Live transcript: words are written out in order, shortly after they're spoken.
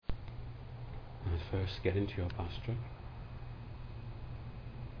first get into your posture.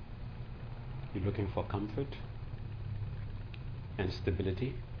 You're looking for comfort and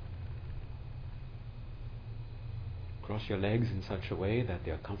stability. Cross your legs in such a way that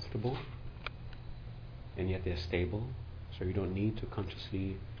they are comfortable and yet they're stable, so you don't need to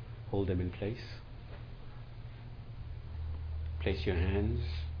consciously hold them in place. Place your hands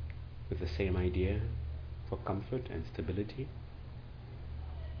with the same idea for comfort and stability.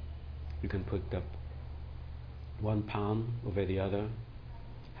 You can put up one palm over the other,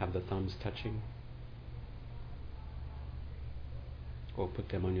 have the thumbs touching, or put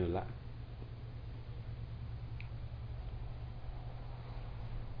them on your lap.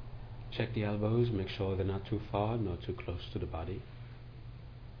 Check the elbows, make sure they're not too far, not too close to the body.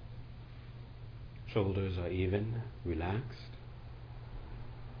 Shoulders are even, relaxed.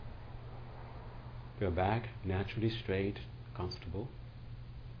 Your back naturally straight, comfortable.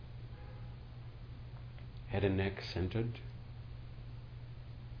 Head and neck centered.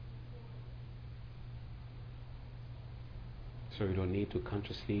 So you don't need to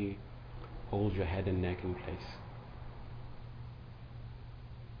consciously hold your head and neck in place.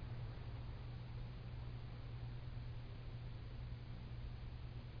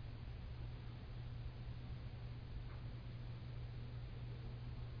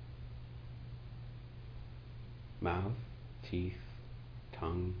 Mouth, teeth,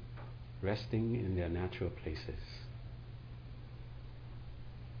 tongue, resting in their natural places.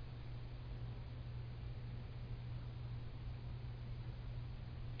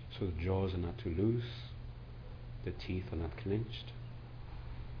 So the jaws are not too loose, the teeth are not clenched,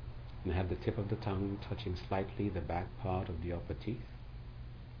 and have the tip of the tongue touching slightly the back part of the upper teeth.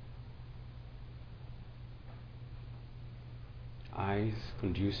 Eyes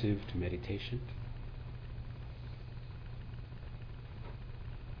conducive to meditation.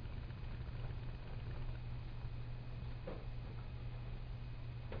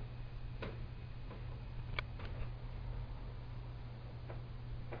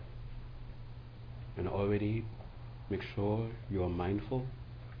 And already make sure you are mindful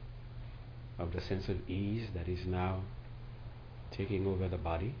of the sense of ease that is now taking over the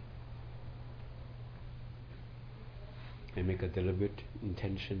body, and make a deliberate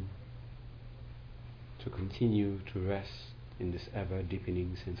intention to continue to rest in this ever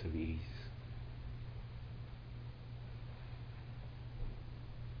deepening sense of ease.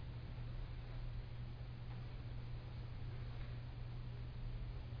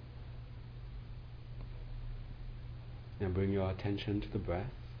 Now bring your attention to the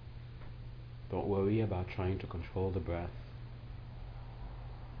breath. Don't worry about trying to control the breath.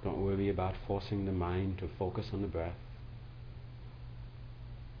 Don't worry about forcing the mind to focus on the breath.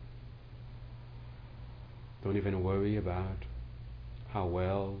 Don't even worry about how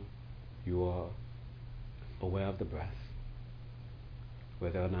well you are aware of the breath,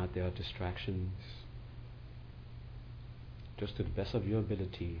 whether or not there are distractions. Just to the best of your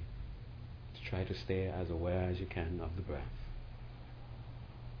ability, to try to stay as aware as you can of the breath.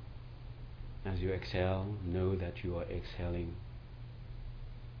 As you exhale, know that you are exhaling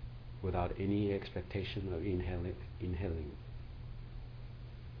without any expectation of inhaling.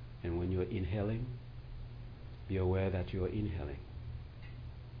 And when you're inhaling, be aware that you are inhaling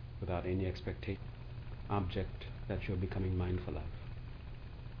without any expectation, object that you're becoming mindful of.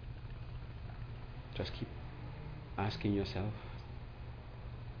 Just keep asking yourself,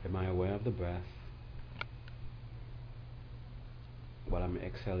 am I aware of the breath? While I'm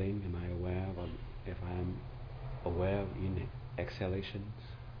exhaling, am I aware of if I am aware of exhalations?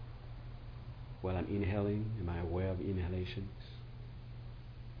 While I'm inhaling, am I aware of inhalations?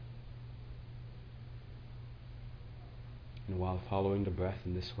 And while following the breath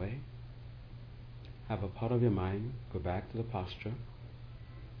in this way, have a part of your mind go back to the posture,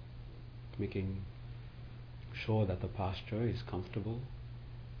 making sure that the posture is comfortable,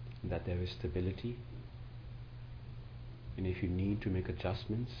 that there is stability. And if you need to make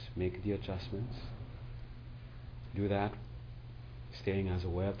adjustments, make the adjustments. Do that staying as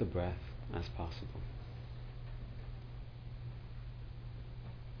aware of the breath as possible.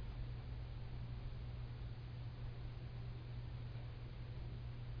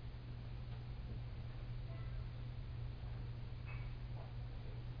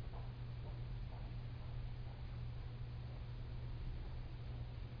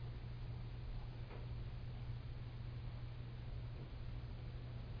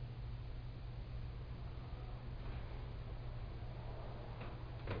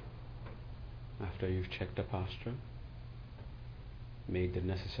 After you've checked the posture, made the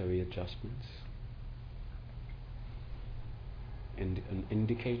necessary adjustments, and an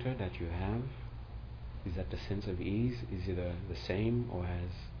indicator that you have is that the sense of ease is either the same or has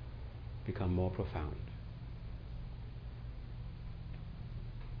become more profound.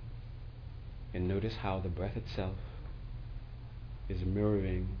 And notice how the breath itself is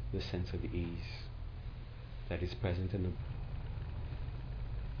mirroring the sense of ease that is present in the.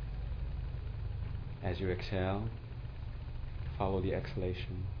 As you exhale, follow the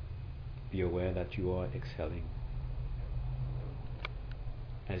exhalation. Be aware that you are exhaling.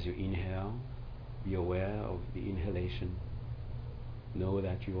 As you inhale, be aware of the inhalation. Know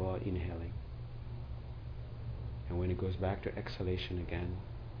that you are inhaling. And when it goes back to exhalation again,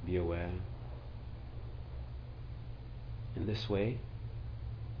 be aware. In this way,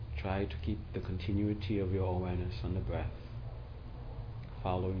 try to keep the continuity of your awareness on the breath,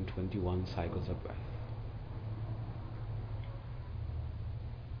 following 21 cycles of breath.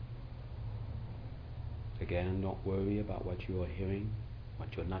 Again, don't worry about what you are hearing,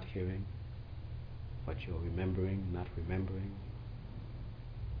 what you're not hearing, what you're remembering, not remembering.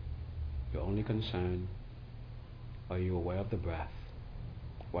 Your only concern, are you aware of the breath?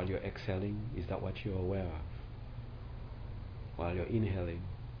 While you're exhaling, is that what you're aware of? While you're inhaling,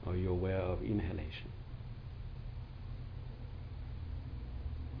 are you aware of inhalation?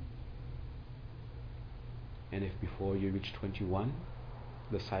 And if before you reach 21,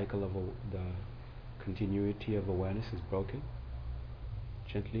 the cycle of the continuity of awareness is broken,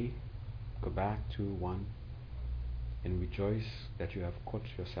 gently go back to 1 and rejoice that you have caught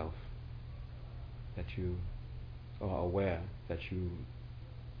yourself, that you are aware that you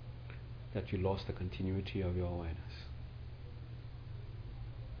lost the continuity of your awareness.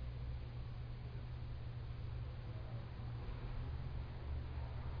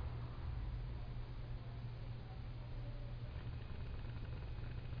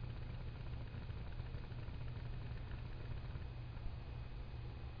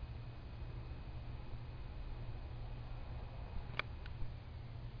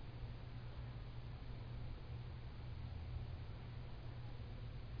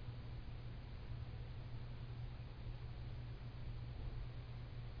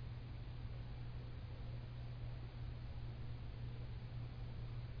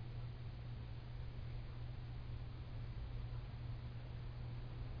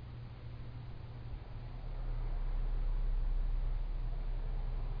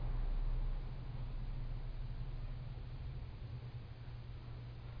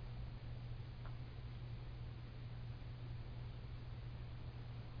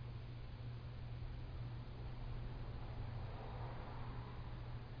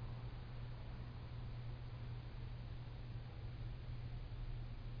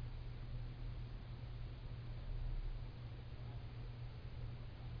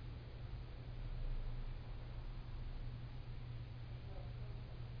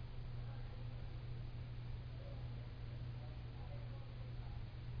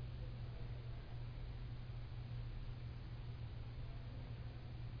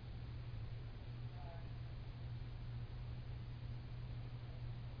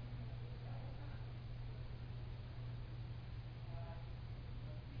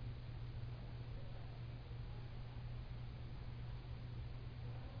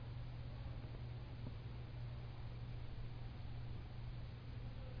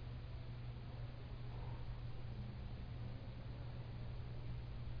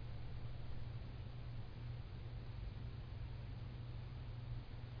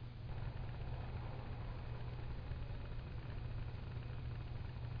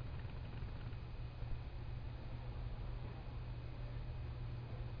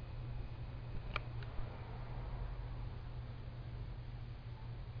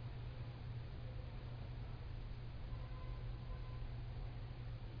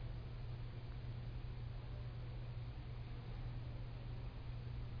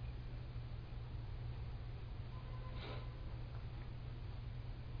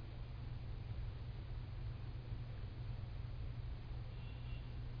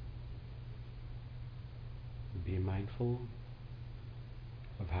 Be mindful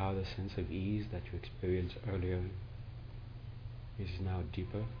of how the sense of ease that you experienced earlier is now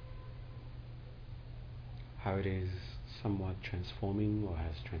deeper, how it is somewhat transforming or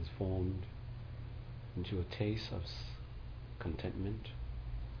has transformed into a taste of contentment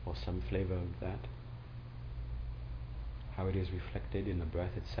or some flavor of that, how it is reflected in the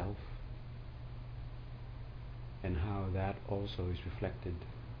breath itself, and how that also is reflected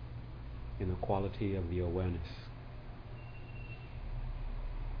in the quality of the awareness.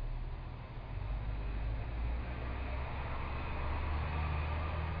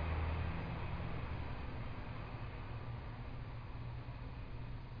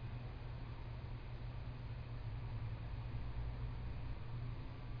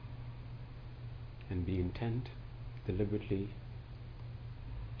 and be intent deliberately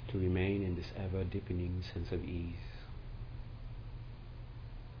to remain in this ever deepening sense of ease.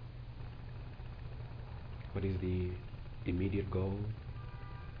 What is the immediate goal,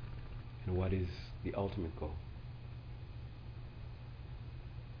 and what is the ultimate goal?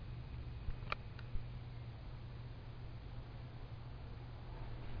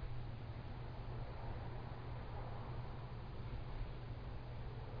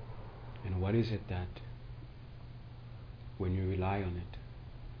 And what is it that, when you rely on it,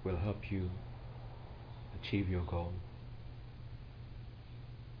 will help you achieve your goal?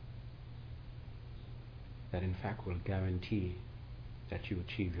 That in fact will guarantee that you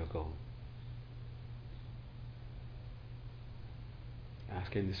achieve your goal.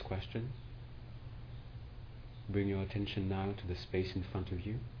 Asking this question, bring your attention now to the space in front of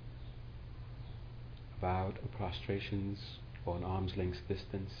you, about a prostration's or an arm's length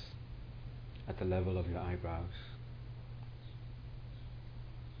distance at the level of your eyebrows.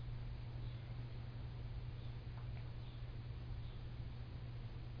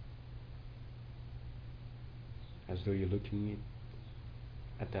 As though you're looking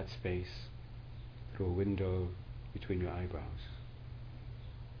at that space through a window between your eyebrows.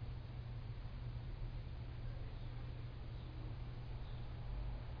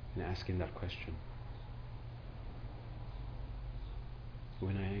 And asking that question.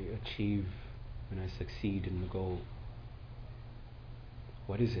 When I succeed in the goal,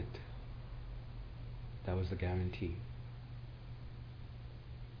 what is it that was the guarantee?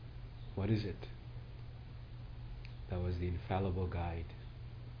 What is it that was the infallible guide,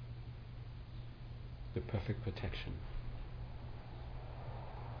 the perfect protection?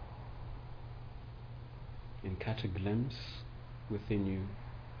 And catch a glimpse within you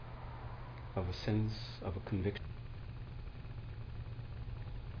of a sense of a conviction,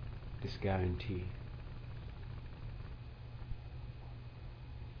 this guarantee.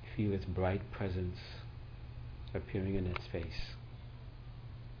 Feel its bright presence appearing in its face,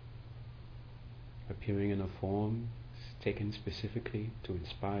 appearing in a form taken specifically to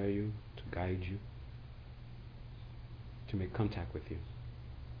inspire you, to guide you, to make contact with you.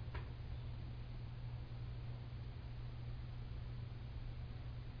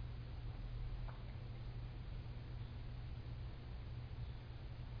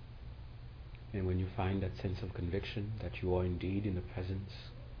 And when you find that sense of conviction that you are indeed in the presence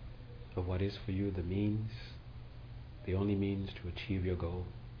of what is for you the means, the only means to achieve your goal,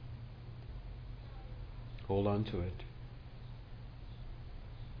 hold on to it,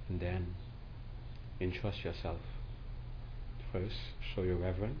 and then entrust yourself. First, show your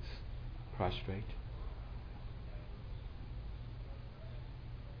reverence, prostrate.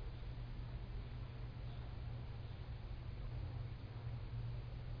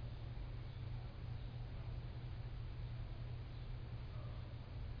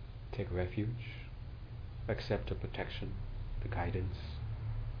 Take refuge, accept the protection, the guidance.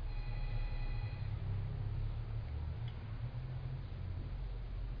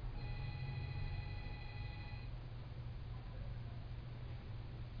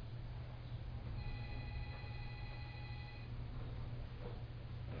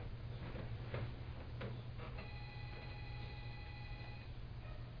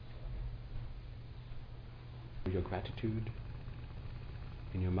 With your gratitude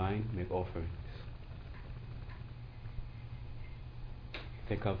in your mind, make offerings.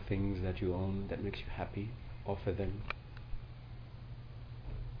 Think of things that you own that makes you happy, offer them.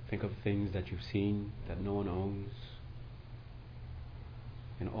 Think of things that you've seen that no one owns,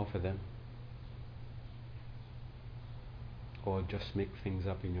 and offer them. Or just make things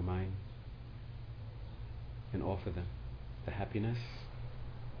up in your mind and offer them. The happiness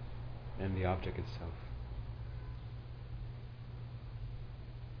and the object itself.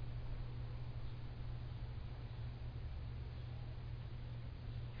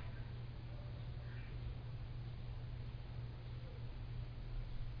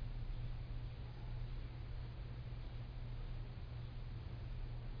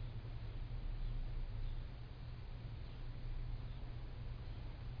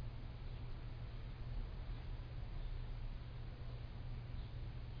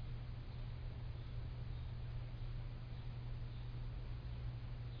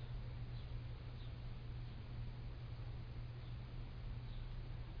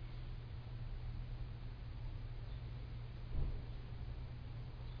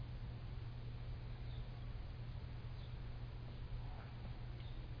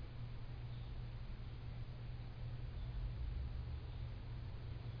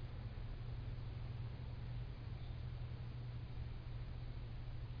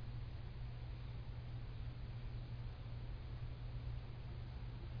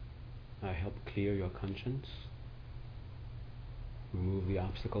 I help clear your conscience, remove the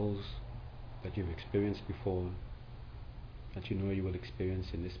obstacles that you've experienced before, that you know you will experience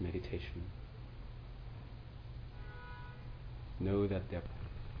in this meditation. Know that they're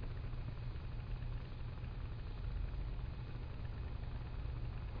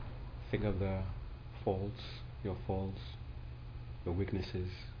think of the faults, your weaknesses,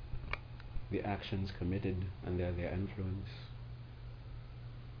 the actions committed and their influence.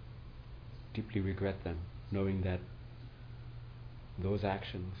 Deeply regret them, knowing that those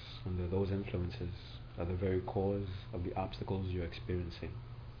actions and those influences are the very cause of the obstacles you're experiencing.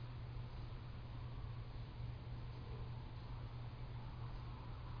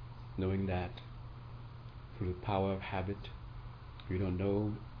 Knowing that through the power of habit, you don't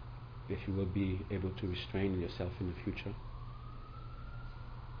know if you will be able to restrain yourself in the future.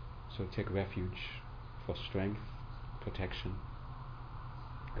 So take refuge for strength, protection,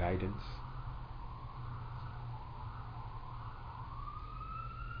 guidance.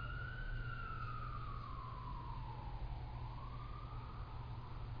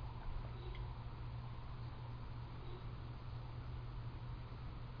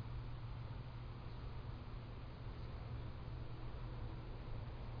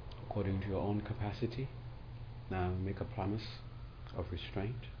 According to your own capacity, now make a promise of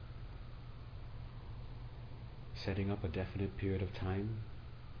restraint, setting up a definite period of time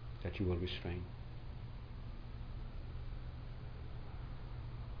that you will restrain.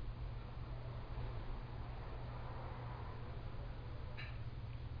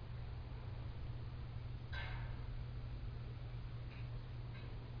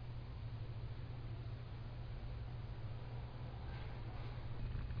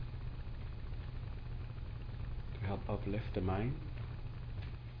 To help uplift the mind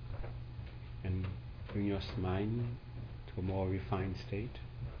and bring your mind to a more refined state,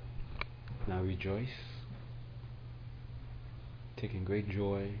 now rejoice, taking great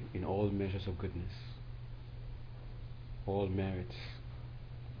joy in all measures of goodness, all merits,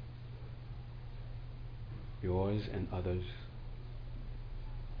 yours and others.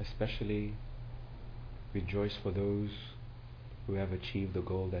 Especially rejoice for those who have achieved the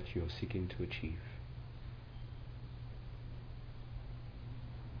goal that you are seeking to achieve.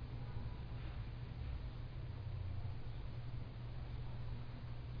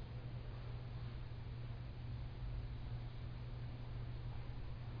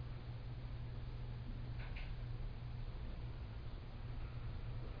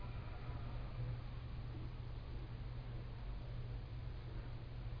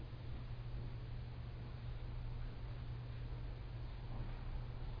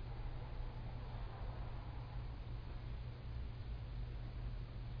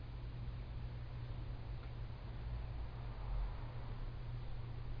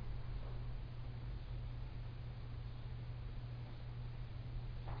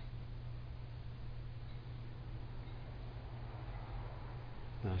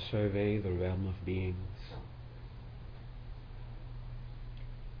 Now survey the realm of beings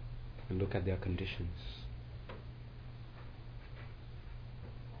and look at their conditions.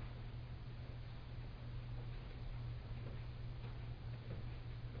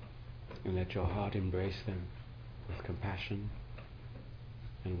 And let your heart embrace them with compassion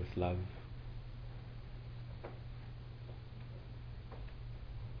and with love.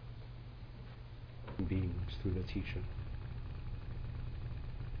 Beings through the teacher.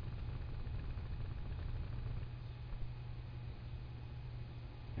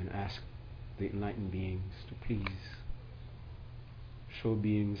 And ask the enlightened beings to please show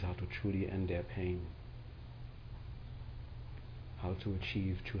beings how to truly end their pain, how to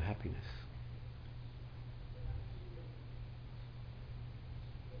achieve true happiness.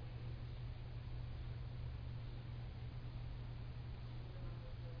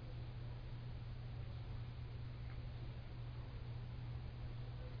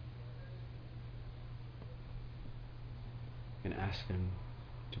 And ask them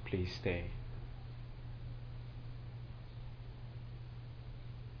to please stay.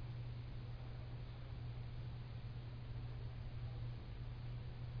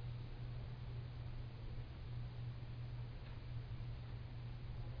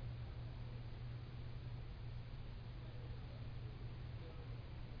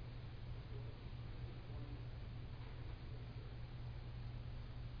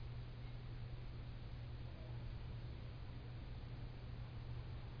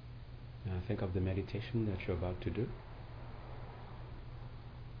 Now think of the meditation that you're about to do.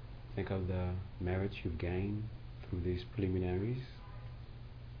 Think of the merits you've gained through these preliminaries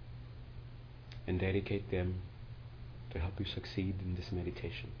and dedicate them to help you succeed in this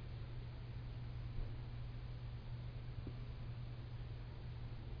meditation.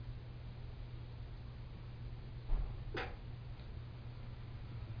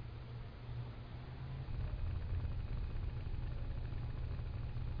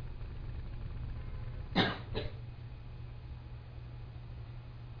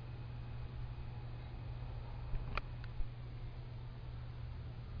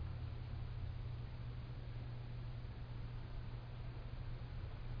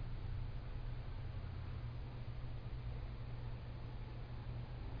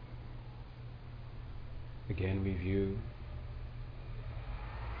 Again, review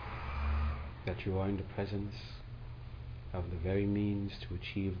that you are in the presence of the very means to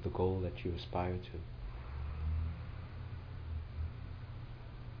achieve the goal that you aspire to.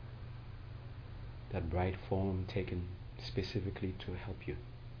 That bright form taken specifically to help you,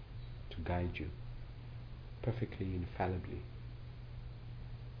 to guide you, perfectly, infallibly.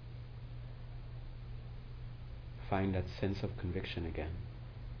 Find that sense of conviction again.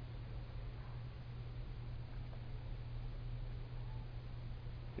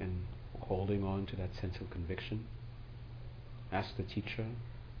 And holding on to that sense of conviction, ask the teacher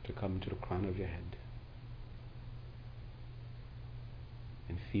to come to the crown of your head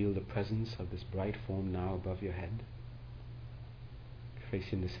and feel the presence of this bright form now above your head,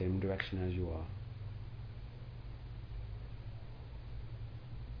 facing the same direction as you are.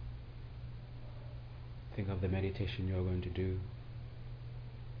 Think of the meditation you're going to do.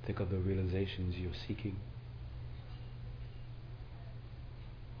 Think of the realizations you're seeking.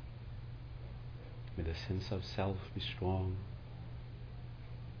 May the sense of self be strong.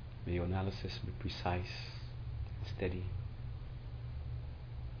 May your analysis be precise and steady.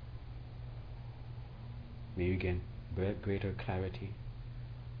 May you gain greater clarity.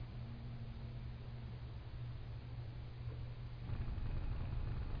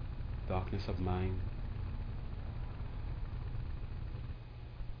 Darkness of mind,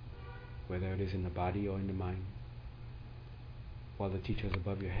 whether it is in the body or in the mind. While the teacher is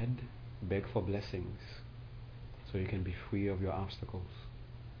above your head, beg for blessings so you can be free of your obstacles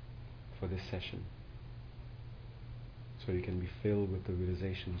for this session, so you can be filled with the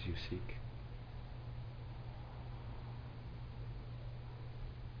realizations you seek.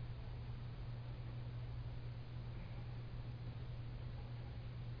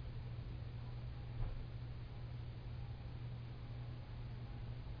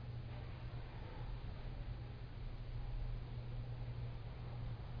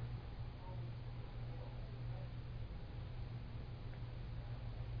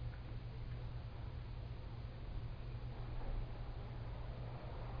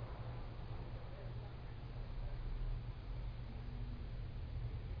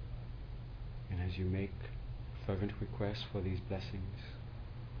 As you make fervent requests for these blessings,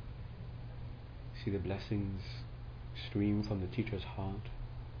 see the blessings stream from the teacher's heart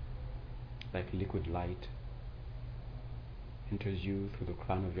like liquid light, enters you through the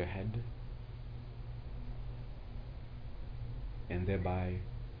crown of your head, and thereby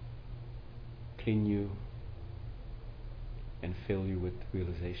clean you and fill you with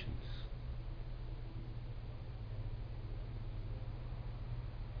realizations.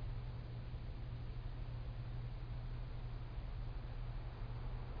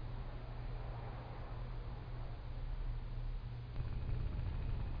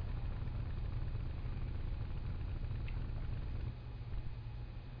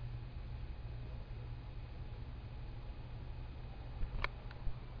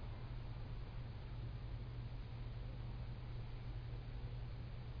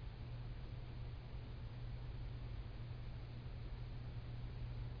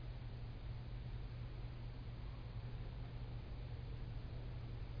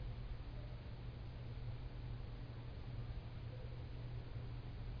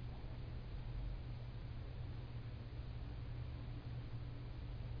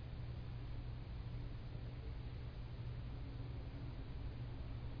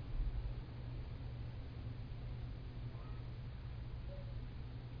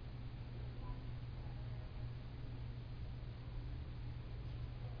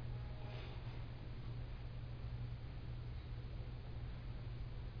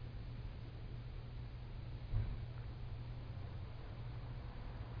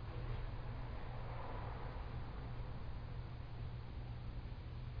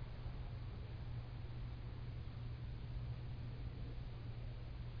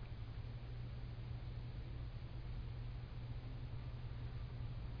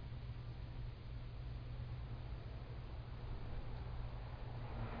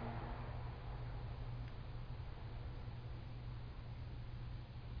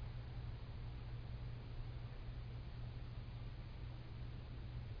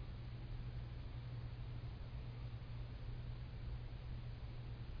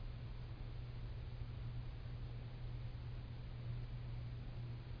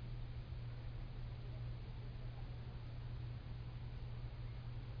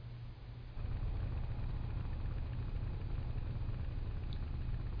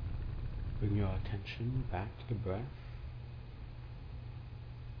 Bring your attention back to the breath.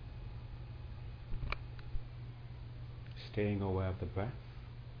 Staying aware of the breath.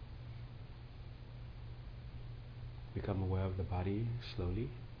 Become aware of the body slowly.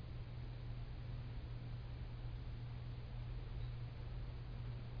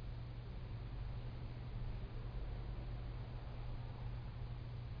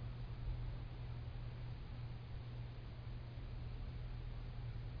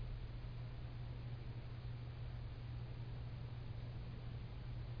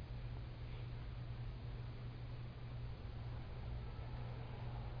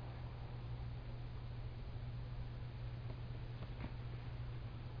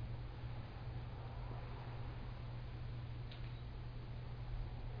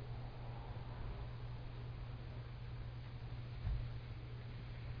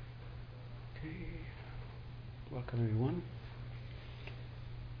 Welcome everyone.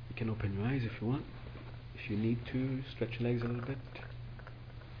 You can open your eyes if you want. If you need to, stretch your legs a little bit.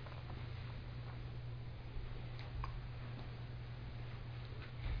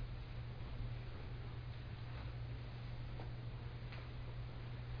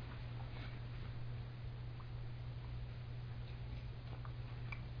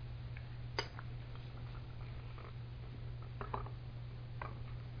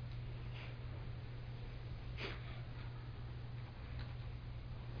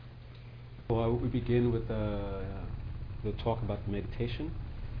 Well, we begin with the talk about meditation.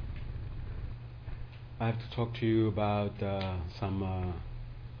 I have to talk to you about some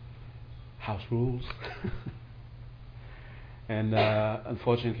house rules. And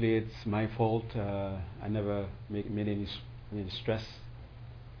unfortunately, it's my fault. I never made any stress.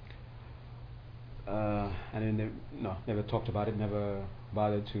 I never talked about it, never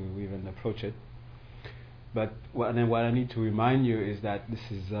bothered to even approach it. But what I need to remind you is that this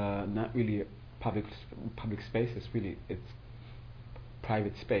is not really a public space. It's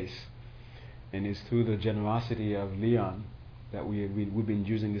private space, and it's through the generosity of Leon that we've been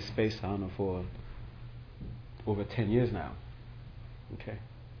using this space, I don't know, for over 10 years now. Okay,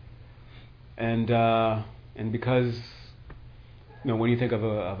 and because when you think of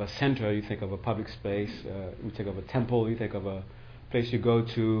a center, you think of a public space. You think of a temple. You think of a place you go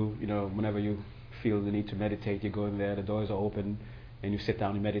to. Whenever you feel the need to meditate, you go in there, the doors are open, and you sit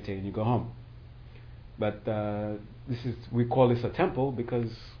down and meditate, and you go home. But we call this a temple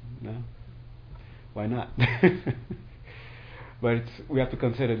because, why not? But we have to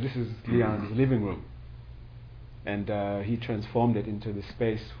consider this is Leon's living room, and he transformed it into the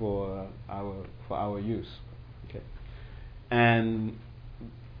space for our use. Okay, and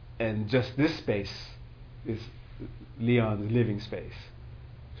just this space is Leon's living space.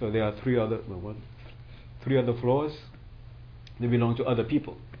 So there are three other floors. They belong to other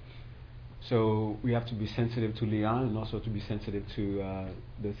people. So we have to be sensitive to Leon, and also to be sensitive to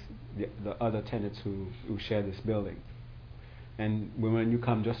the other tenants who share this building. And when you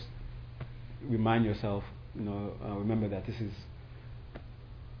come, just remind yourself, remember that this is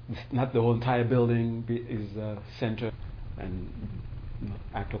not the whole entire building is center, and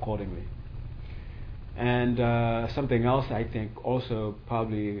act accordingly. And something else I think also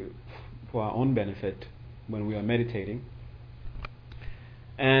probably for our own benefit when we are meditating,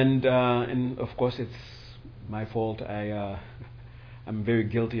 and of course it's my fault. I'm very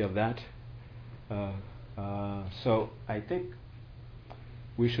guilty of that. So I think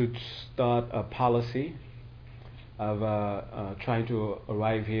we should start a policy of trying to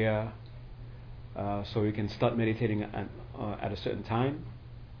arrive here so we can start meditating at a certain time.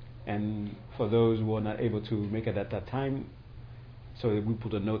 And for those who are not able to make it at that time, so we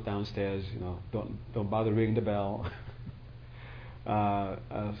put a note downstairs, don't bother ringing the bell.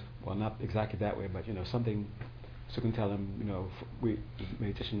 Well, not exactly that way, but something, so you can tell them,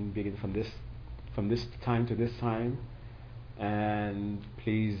 meditation begins from this time to this time, and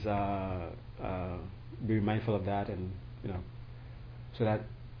please be mindful of that, and so that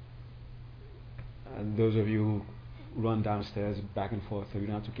those of you who run downstairs back and forth, so you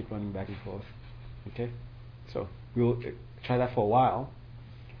don't have to keep running back and forth. Okay, so we'll try that for a while,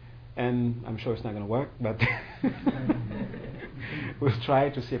 and I'm sure it's not going to work, but we'll try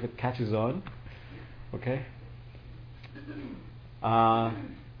to see if it catches on. Okay,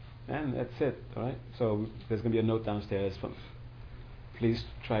 and that's it. All right. So there's going to be a note downstairs. Please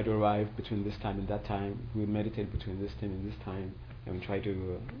try to arrive between this time and that time. We'll meditate between this time and this time, and we try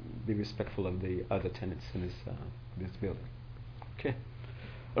to be respectful of the other tenants in this building. Okay.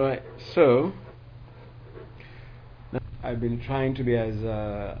 All right. So I've been trying to be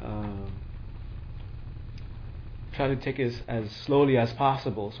try to take it as slowly as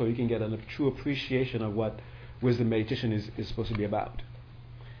possible, so you can get a true appreciation of what wisdom meditation is supposed to be about.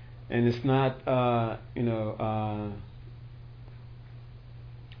 And it's not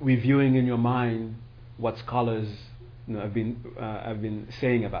reviewing in your mind what scholars I've been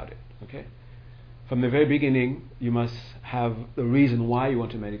saying about it. Okay, from the very beginning, you must have the reason why you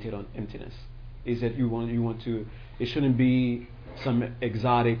want to meditate on emptiness. Is that you want to? It shouldn't be some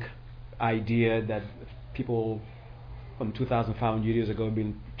exotic idea that people from 2,500 years ago have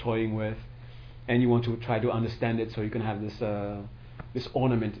been toying with, and you want to try to understand it so you can have this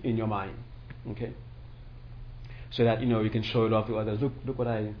ornament in your mind. Okay. So that you can show it off to others. Look what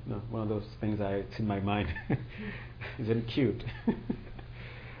one of those things it's in my mind. Isn't it cute?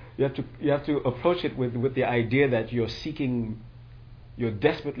 You have to approach it with the idea that you're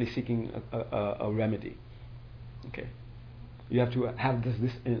desperately seeking a remedy. Okay. You have to have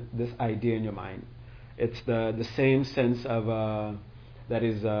this idea in your mind. It's the same sense of that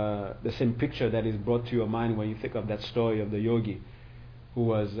is the same picture that is brought to your mind when you think of that story of the yogi who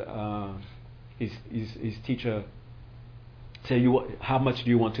was his teacher. Say, how much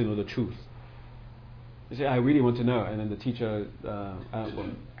do you want to know the truth? You say, I really want to know. And then the teacher,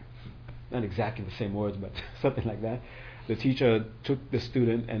 not exactly the same words, but something like that. The teacher took the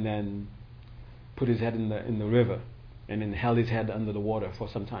student and then put his head in the river, and then held his head under the water for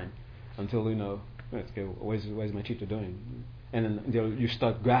some time, until okay, where's my teacher doing? And then you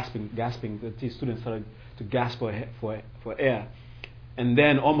start gasping. The student started to gasp for air, and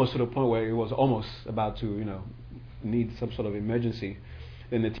then almost to the point where it was almost about to need some sort of emergency,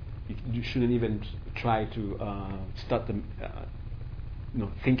 then you shouldn't even try to start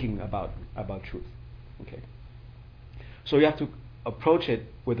thinking about truth. Okay. So you have to approach it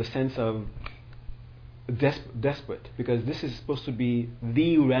with a sense of desperate, because this is supposed to be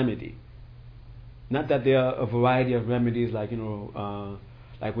the remedy. Not that there are a variety of remedies, like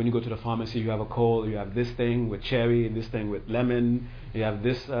like when you go to the pharmacy, you have a cold, you have this thing with cherry, this thing with lemon, you have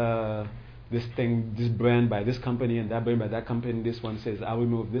this thing, this brand by this company and that brand by that company. This one says, I'll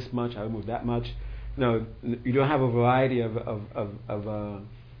remove this much, I'll remove that much. No, you don't have a variety of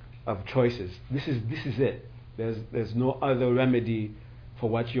choices. This is it. There's no other remedy for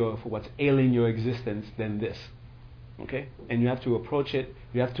what's ailing your existence than this. Okay? And you have to approach it.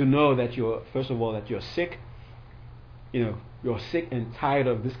 You have to know that first of all, that you're sick. You're sick and tired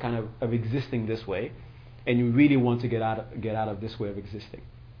of this kind of existing this way, and you really want to get out of this way of existing.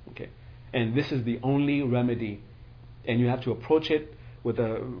 Okay? And this is the only remedy, and you have to approach it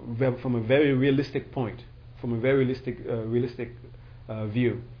from a very realistic point, from a very realistic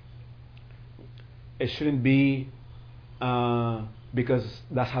view. It shouldn't be because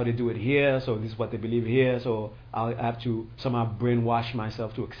that's how they do it here, so this is what they believe here, so I have to somehow brainwash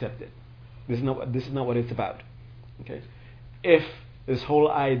myself to accept it. This is not what it's about. Okay, if this whole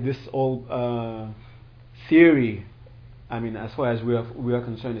theory, I mean, as far as we are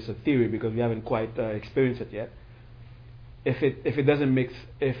concerned, it's a theory because we haven't quite experienced it yet. If it doesn't mix,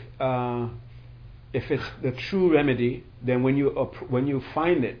 if it's the true remedy, then when you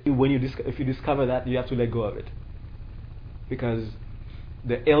find it, if you discover that, you have to let go of it, because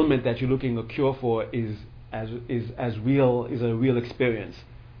the ailment that you're looking a cure for is a real experience,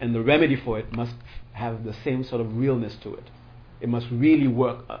 and the remedy for it must have the same sort of realness to it. It must really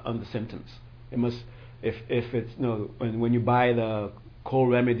work on the symptoms. It must. If it's when you buy the cold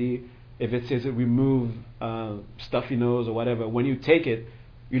remedy, if it says it remove stuffy nose or whatever, when you take it,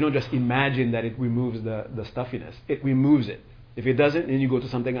 you don't just imagine that it removes the stuffiness. It removes it. If it doesn't, then you go to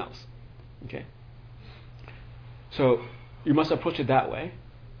something else. Okay. So you must approach it that way,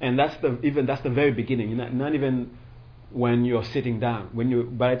 and that's the very beginning. Not even when you're sitting down.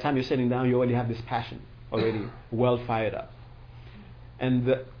 By the time you're sitting down, you already have this passion already well fired up.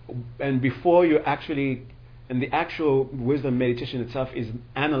 And before you actually, and the actual wisdom meditation itself is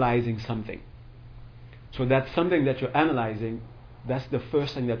analyzing something. So that's something that you're analyzing, that's the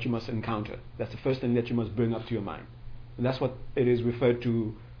first thing that you must encounter. That's the first thing that you must bring up to your mind. And that's what it is referred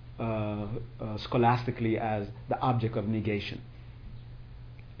to scholastically as the object of negation.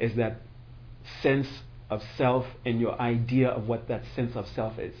 Is that sense of self and your idea of what that sense of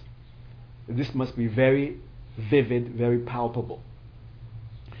self is. This must be very vivid, very palpable.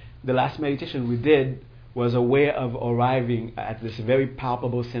 The last meditation we did was a way of arriving at this very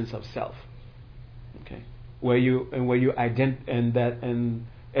palpable sense of self. Okay, and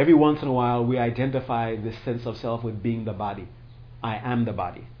every once in a while we identify this sense of self with being the body. I am the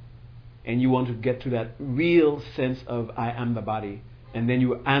body, and you want to get to that real sense of I am the body, and then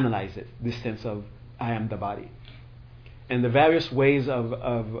you analyze it. This sense of I am the body, and the various ways of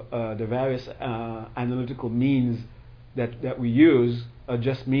the various analytical means that we use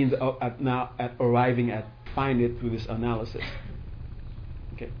just means at arriving at find it through this analysis.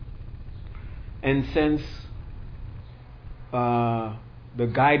 Okay. And since the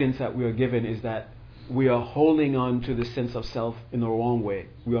guidance that we are given is that we are holding on to the sense of self in the wrong way.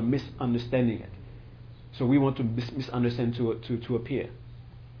 We are misunderstanding it. So we want to misunderstand to appear.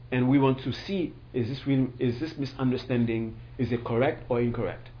 And we want to see, is this misunderstanding, is it correct or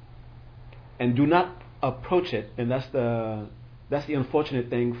incorrect? And do not approach it, and that's the unfortunate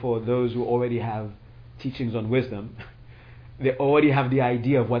thing for those who already have teachings on wisdom. They already have the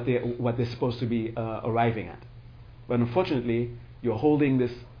idea of what they're supposed to be arriving at. But unfortunately, you're holding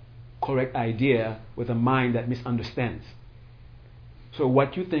this correct idea with a mind that misunderstands. So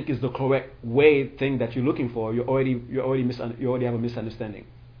what you think is the correct thing that you're looking for, you already have a misunderstanding.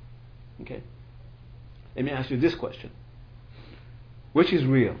 Okay? Let me ask you this question: which is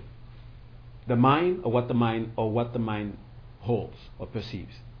real, the mind or what the mind holds or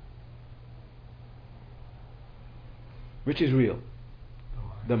perceives? Which is real,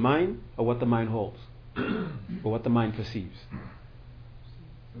 the mind or what the mind holds, or what the mind perceives?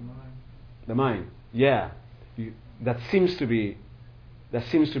 The mind. The mind. Yeah, that seems to be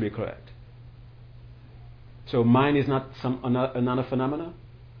correct. So mind is not another phenomena.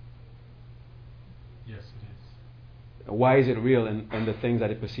 Yes, it is. Why is it real and the things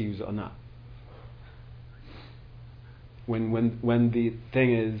that it perceives are not? When the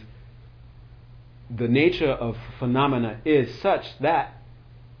thing is, the nature of phenomena is such that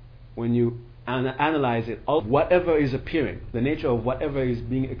when you analyze it, whatever is appearing, the nature of whatever is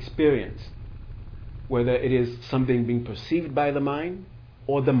being experienced, whether it is something being perceived by the mind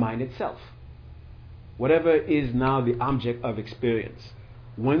or the mind itself, whatever is now the object of experience,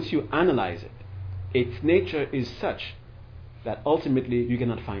 once you analyze it, its nature is such that ultimately you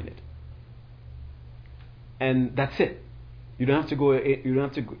cannot find it. And that's it. You don't have to go. You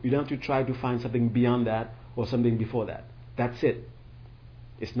don't have to try to find something beyond that or something before that. That's it.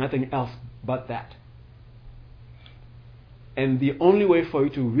 It's nothing else but that. And the only way for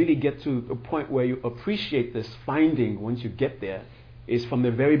you to really get to a point where you appreciate this finding, once you get there, is from the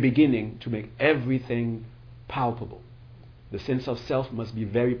very beginning to make everything palpable. The sense of self must be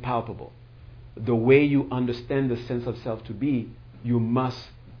very palpable. The way you understand the sense of self to be, it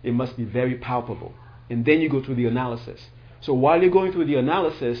must be very palpable. And then you go through the analysis. So while you're going through the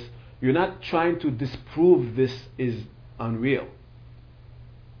analysis, you're not trying to disprove this is unreal.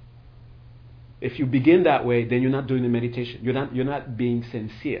 If you begin that way, then you're not doing the meditation. You're not being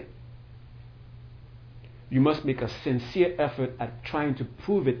sincere. You must make a sincere effort at trying to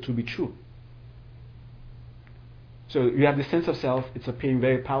prove it to be true. So you have the sense of self, it's appearing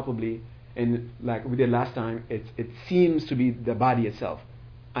very palpably, and like we did last time, it seems to be the body itself.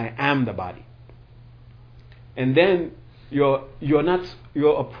 I am the body. And then your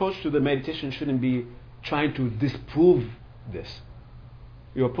approach to the meditation shouldn't be trying to disprove this.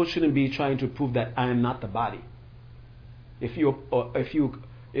 Your approach shouldn't be trying to prove that I am not the body. If you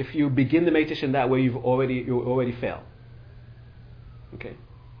begin the meditation that way, you already failed. Okay.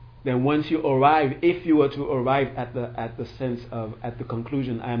 Then once you arrive, if you were to arrive at the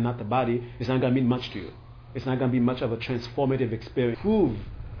conclusion I am not the body, it's not going to mean much to you. It's not going to be much of a transformative experience. Prove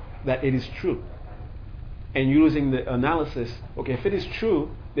that it is true. And using the analysis, okay, if it is true,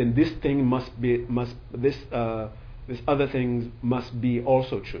 then this thing this other things must be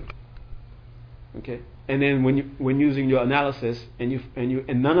also true. Okay, and then when using your analysis and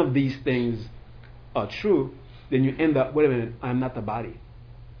none of these things are true, then you end up, wait a minute, I'm not the body.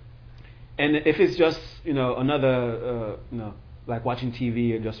 And if it's just another like watching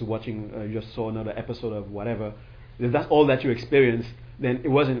TV and just saw another episode of whatever, if that's all that you experience, then it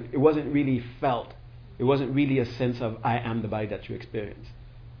wasn't really felt. It wasn't really a sense of I am the body that you experience.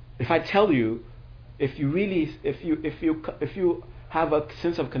 If I tell you, if you have a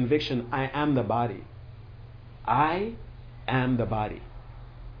sense of conviction, I am the body. I am the body.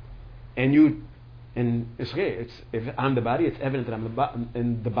 And it's okay. If I'm the body, it's evident that I'm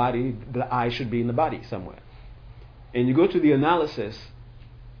in the body. The I should be in the body somewhere. And you go to the analysis,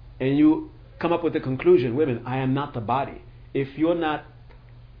 and you come up with the conclusion. Wait a minute, I am not the body. If you're not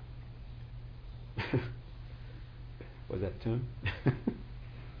what's that term?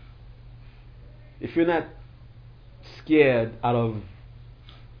 If you're not scared out of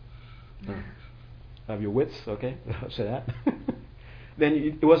your wits, okay, I'll say that,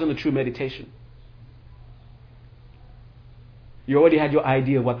 then it wasn't a true meditation. You already had your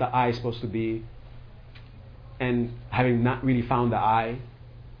idea of what the I is supposed to be, and having not really found the I,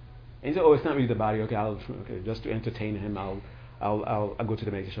 and you say, oh, it's not really the body. Okay, just to entertain him, I'll go to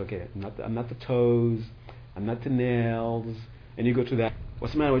the meditation. Okay, I'm not the toes, I'm not the nails, and you go to that.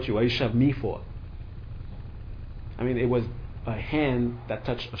 What's the matter with you? What you shove me for? I mean, it was a hand that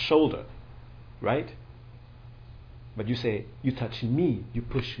touched a shoulder, right? But you say, you touch me, you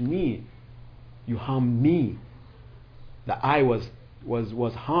push me. You harmed me. The I was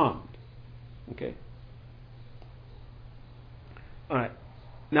harmed. Okay? Alright.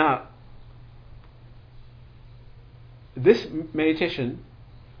 Now, this meditation,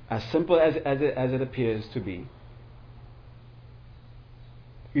 as simple as it appears to be,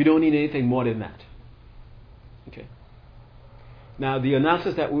 you don't need anything more than that. Okay? Now, the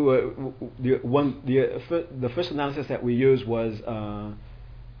analysis that the first analysis that we used was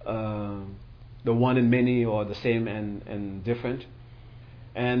the one and many, or the same and different.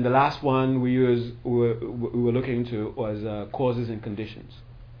 And the last one we were looking into was causes and conditions.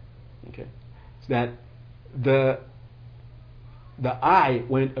 Okay, so that the I,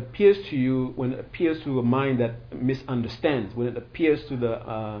 when it appears to you, when it appears to a mind that misunderstands, when it appears to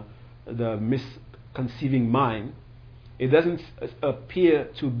the misconceiving mind, it doesn't appear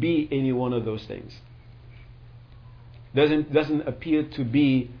to be any one of those things. Doesn't appear to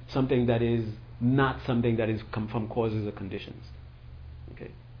be something that is not something that is come from causes or conditions.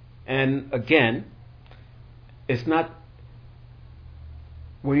 Okay, and again, it's not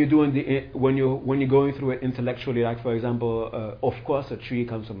when you're doing when you're going through it intellectually. Like for example, of course, a tree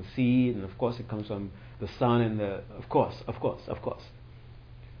comes from a seed, and of course, it comes from the sun, and of course.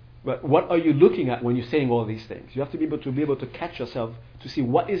 But what are you looking at when you're saying all these things? You have to be able to catch yourself to see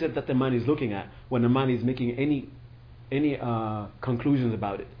what is it that the mind is looking at when the mind is making any conclusions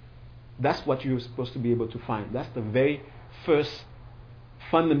about it. That's what you're supposed to be able to find. That's the very first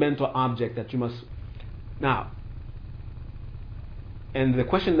fundamental object that you must. Now, and the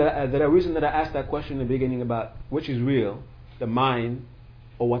question the reason that I asked that question in the beginning about which is real, the mind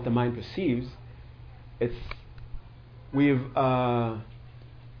or what the mind perceives, we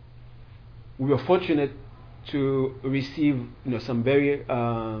were fortunate to receive some very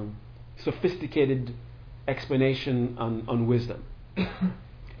sophisticated explanation on wisdom.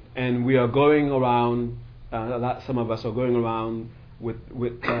 And we are going around, some of us are going around with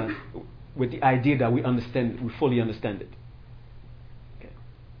the idea that we fully understand it. Okay.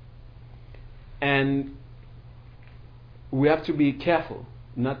 And we have to be careful,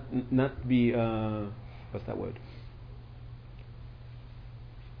 not be, what's that word?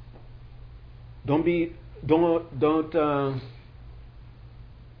 Don't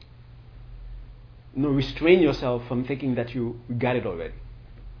restrain yourself from thinking that you got it already.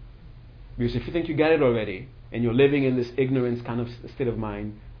 Because if you think you got it already, and you're living in this ignorance kind of state of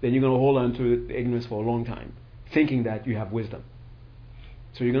mind, then you're going to hold on to the ignorance for a long time, thinking that you have wisdom.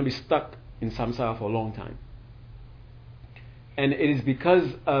 So you're going to be stuck in samsara for a long time. And it is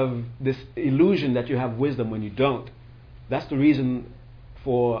because of this illusion that you have wisdom when you don't. That's the reason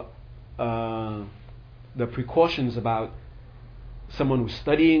for the precautions about someone who's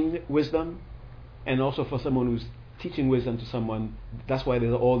studying wisdom, and also for someone who's teaching wisdom to someone. That's why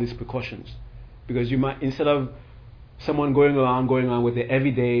there's all these precautions, because you might, instead of someone going around with the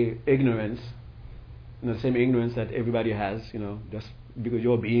everyday ignorance, the same ignorance that everybody has, just because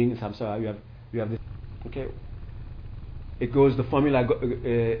you're a being, samsara, you have this. Okay, it goes the formula.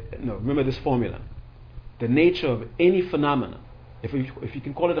 Remember this formula: the nature of any phenomena, if you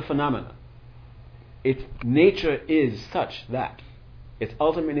can call it a phenomena, its nature is such that, its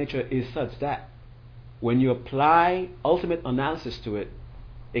ultimate nature is such that, when you apply ultimate analysis to it,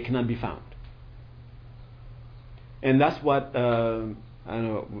 it cannot be found. And that's what we're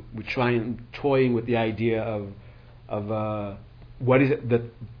toying with the idea of what is it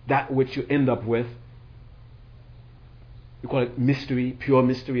that which you end up with. We call it mystery, pure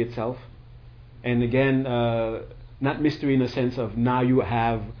mystery itself. And again, not mystery in the sense of now you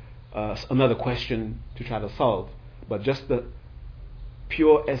have another question to try to solve, but just the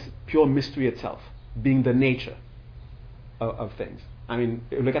pure mystery itself, being the nature of things. I mean,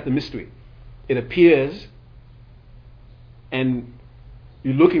 look at the mystery. It appears, and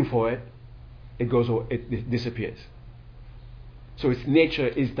you're looking for it. It disappears. So its nature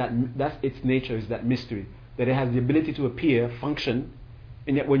is that mystery, that it has the ability to appear, function,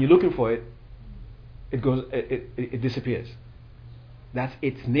 and yet when you're looking for it, it disappears. That's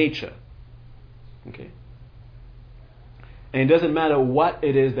its nature. Okay. And it doesn't matter what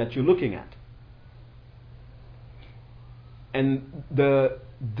it is that you're looking at. And the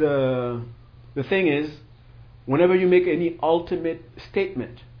thing is, whenever you make any ultimate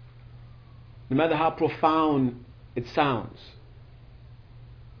statement, no matter how profound it sounds,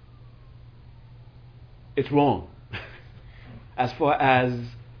 it's wrong as far as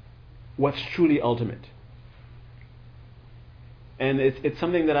what's truly ultimate. And it's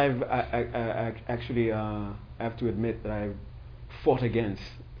something that I actually have to admit that I've fought against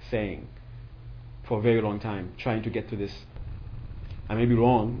saying for a very long time, trying to get to this. I may be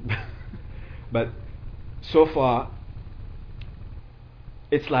wrong, But so far,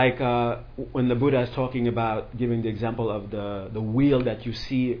 it's like when the Buddha is talking about giving the example of the wheel that you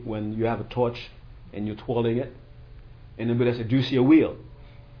see when you have a torch and you're twirling it. And the Buddha said, do you see a wheel?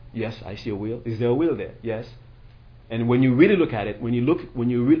 Yes, I see a wheel. Is there a wheel there? Yes. And when you really look at it, when you're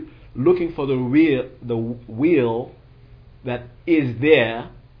looking for the wheel that is there,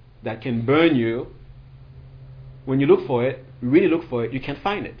 that can burn you, when you look for it, you really look for it, you can't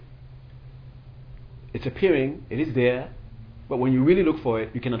find it. It's appearing, it is there, but when you really look for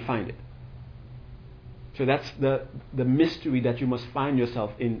it, you cannot find it. So that's the mystery that you must find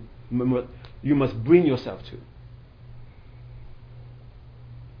yourself in, you must bring yourself to.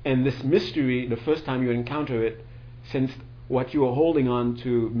 And this mystery, the first time you encounter it, since what you were holding on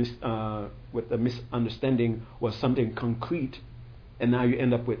to with the misunderstanding was something concrete, and now you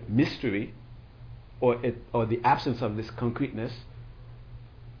end up with mystery, or the absence of this concreteness.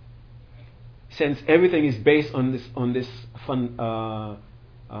 Since everything is based on this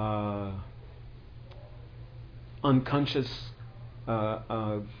unconscious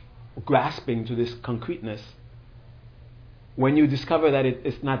grasping to this concreteness, when you discover that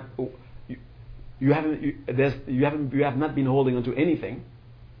it's not, you have not been holding on to anything.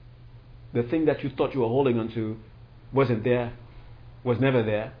 The thing that you thought you were holding on to wasn't there, was never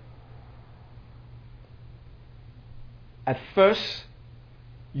there. At first,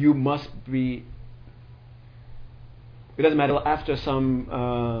 you must be. It doesn't matter. After some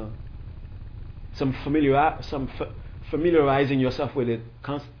familiarizing yourself with it,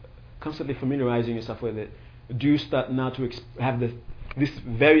 constantly familiarizing yourself with it, do you start now to have this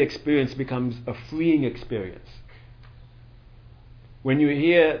very experience becomes a freeing experience. When you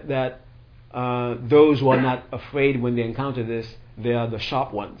hear that those who are not afraid when they encounter this, they are the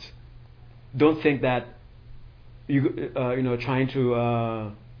sharp ones. Don't think that trying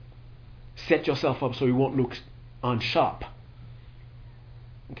to set yourself up so you won't look unsharp.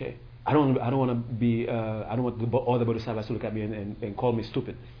 Okay, I don't want to be. I don't want all the bodhisattvas to look at me and call me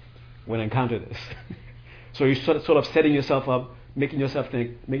stupid when I encounter this. So you sort of setting yourself up, making yourself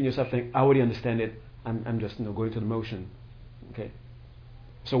think. I already understand it. I'm just going through the motion. Okay.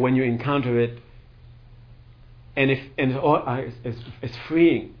 So when you encounter it, it's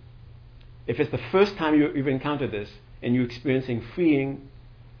freeing. If it's the first time you've encountered this and you're experiencing freeing,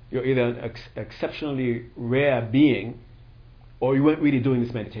 you're either an exceptionally rare being, or you weren't really doing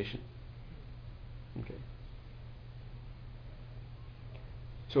this meditation. Okay.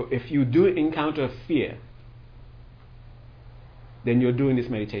 So if you do encounter fear, then you're doing this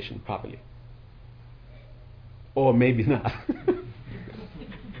meditation properly. Or maybe not.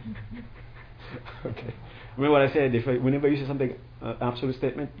 Okay. Remember what I said, whenever you say something, absolute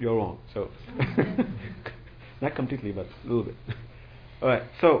statement, you're wrong. So, not completely, but a little bit. Alright,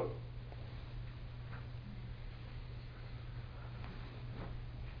 so,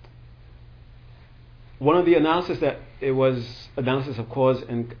 one of the analysis that it was analysis of cause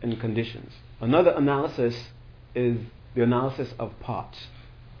and conditions. Another analysis is the analysis of parts.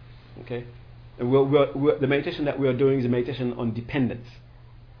 Okay? And the meditation that we are doing is a meditation on dependence.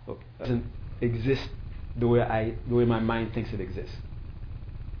 Okay. It doesn't exist the way my mind thinks it exists.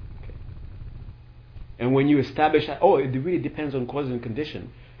 Okay. And when you establish that, it really depends on cause and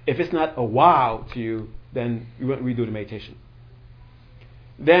condition. If it's not a wow to you, then you won't redo the meditation.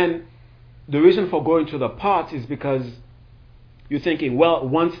 Then the reason for going to the parts is because you're thinking, well,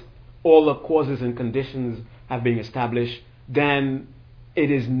 once all the causes and conditions have been established, then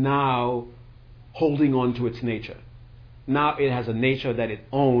it is now holding on to its nature. Now it has a nature that it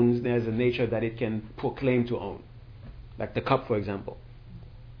owns, there's a nature that it can proclaim to own. Like the cup, for example.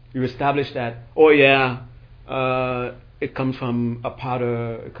 You establish that, it comes from a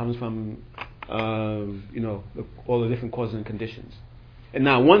powder, it comes from, all the different causes and conditions. And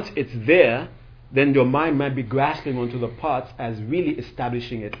now once it's there, then your mind might be grasping onto the parts as really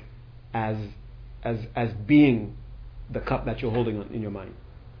establishing it as being the cup that you're holding in your mind.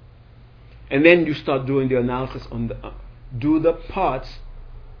 And then you start doing the analysis on do the parts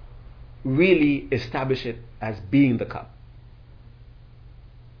really establish it as being the cup?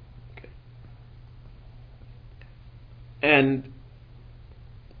 Okay. And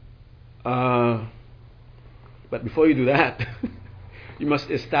but before you do that, you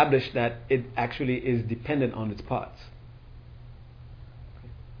must establish that it actually is dependent on its parts.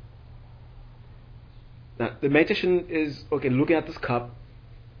 Now, the meditation is, looking at this cup,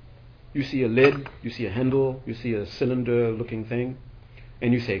 you see a lid, you see a handle, you see a cylinder-looking thing,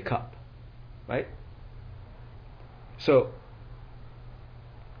 and you say cup, right? So,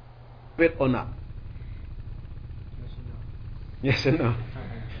 it or not? Yes and no. Yes and no.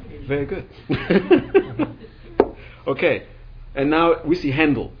 Very good. Okay, and now we see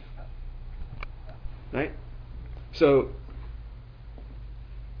handle. Right? So,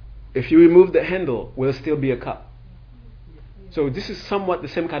 if you remove the handle, will it still be a cup? So this is somewhat the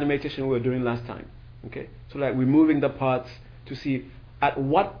same kind of meditation we were doing last time. Okay? So like removing the parts to see at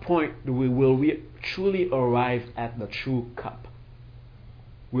what point will we truly arrive at the true cup.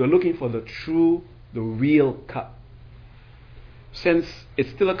 We are looking for the real cup. Since it's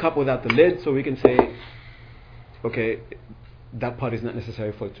still a cup without the lid, so we can say, okay, that part is not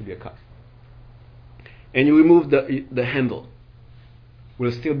necessary for it to be a cup. And you remove the handle. Will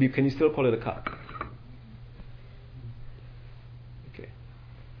it still be? Can you still call it a cup? Okay.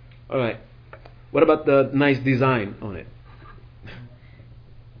 All right. What about the nice design on it?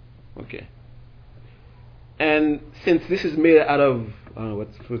 Okay. And since this is made out of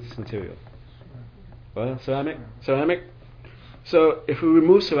what's this material? Well, ceramic. Ceramic. So if we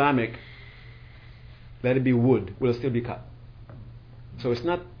remove ceramic, let it be wood, will it still be cup? So it's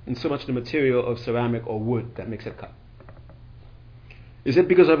not in so much the material of ceramic or wood that makes it cup. Is it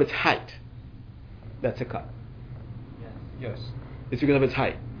because of its height that's a cup? Yes. It's because of its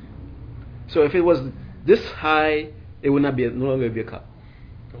height. So if it was this high, it would no longer be a cup.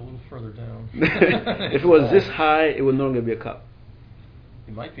 Go a little further down. If it was this high, it would no longer be a cup.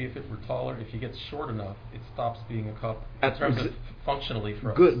 It might be if it were taller. If you get short enough, it stops being a cup. In terms of functionally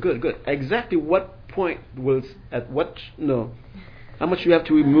for us. Good. Exactly what point how much you have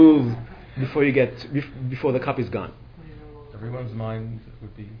to remove before you before the cup is gone? Everyone's mind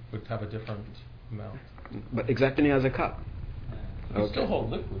would have a different amount. But exactly as a cup. It can still hold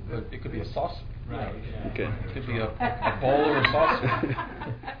liquid, but it could be a saucer. Right. Yeah. Okay. It could be a bowl or a saucer.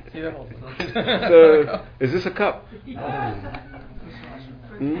 See that? So is this a cup?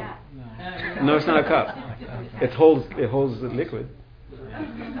 No. No, it's not a cup. It holds the liquid.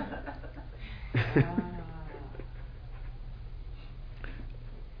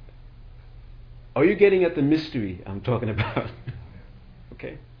 Are you getting at the mystery I'm talking about?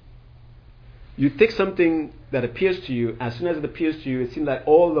 Okay. You take something that appears to you, as soon as it appears to you, it seems like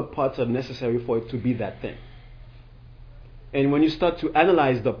all the parts are necessary for it to be that thing. And when you start to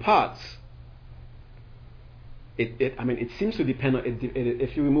analyze the parts, it seems to depend on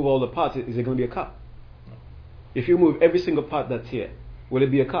if you remove all the parts, is it going to be a cup? No. If you remove every single part that's here, will it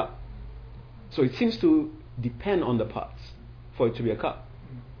be a cup? So it seems to depend on the parts for it to be a cup.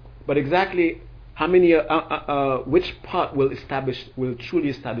 But exactly how many, which part will truly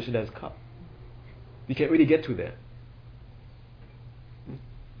establish it as a cup? You can't really get to there.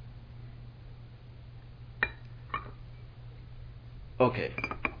 Okay.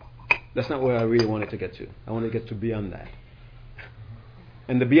 That's not where I really wanted to get to. I want to get to beyond that.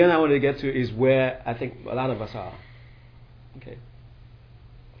 And the beyond I want to get to is where I think a lot of us are. Okay.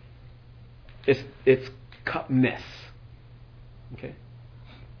 It's cupness. Okay.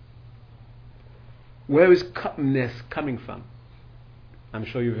 Where is cupness coming from? I'm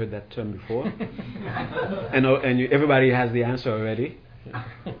sure you've heard that term before. Everybody has the answer already.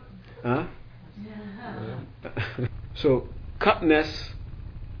 Huh? So, cupness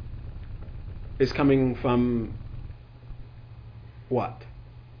is coming from what?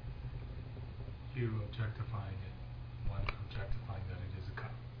 You objectifying it, one objectifying that it is a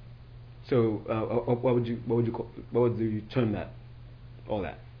cup. So, what would you term that? All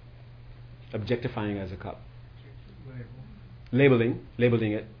that? Objectifying as a cup. Labeling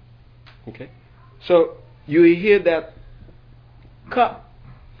it. Okay. So you hear that cup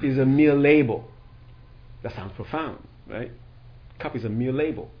is a mere label. That sounds profound, right? Cup is a mere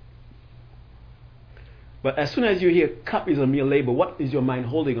label. But as soon as you hear cup is a mere label, what is your mind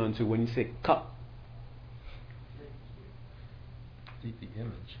holding on to when you say cup? The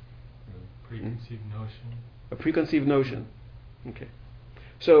image. Preconceived notion. A preconceived notion. Okay.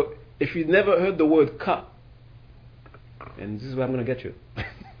 So if you've never heard the word cup, and this is where I'm going to get you.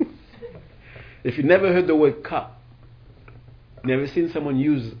 If you never heard the word cup, never seen someone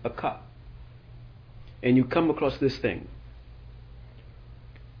use a cup, and you come across this thing,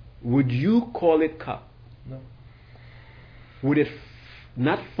 would you call it cup? No. Would it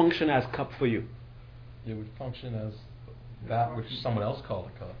not function as cup for you? It would function as that which someone else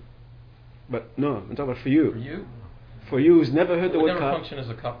called a cup. But no, I'm talking about for you. For you? For you who's never heard the It would word never cup. function as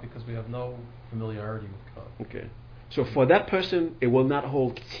a cup because we have no familiarity with cup. Okay. So for that person, it will not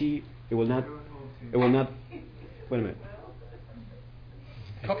hold tea. It will not. Wait a minute.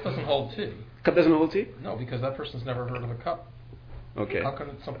 Cup doesn't hold tea. Cup doesn't hold tea? No, because that person's never heard of a cup. Okay. How can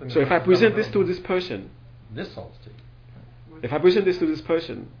it something? So if I present this to this person, this holds tea. if I present this to this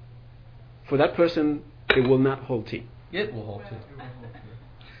person, for that person, it will not hold tea. It will hold tea.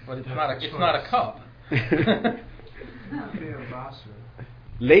 But it's That's not a choice. cup.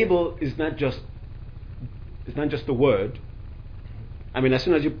 Label is not just the word. I mean, as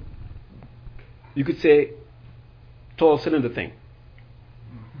soon as you could say tall cylinder thing.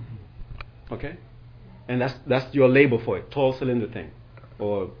 Okay? And that's your label for it, tall cylinder thing.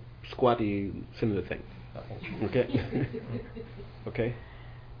 Or squatty cylinder thing. Okay? Okay?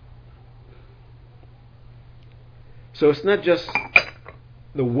 So it's not just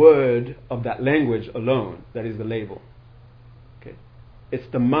the word of that language alone that is the label. Okay? It's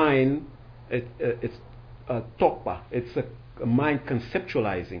the mind, it's a tokpa, it's a mind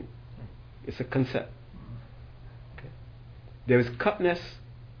conceptualizing. It's a concept. Okay? There is cupness,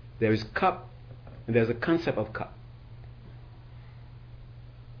 there is cup, and there's a concept of cup.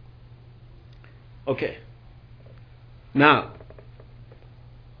 Okay. Now,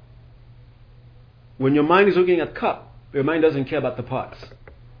 when your mind is looking at cup, your mind doesn't care about the parts.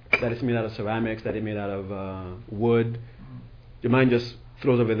 That it's made out of ceramics, that it's made out of wood. Your mind just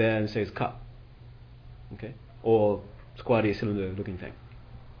throws over there and says cup. Okay? Or squatty cylinder looking thing.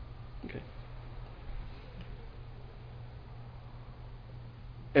 Okay?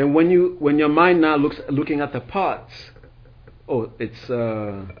 And when your mind now looking at the parts, it's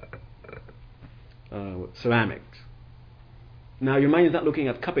ceramics. Now your mind is not looking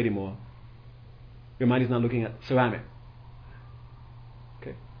at cup anymore. Your mind is not looking at ceramic.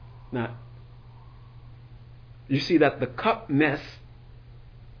 Okay. Now you see that the cupness,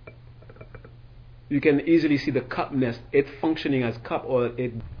 you can easily see the cupness, it functioning as cup, or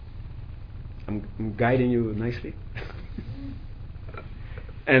it. I'm guiding you nicely.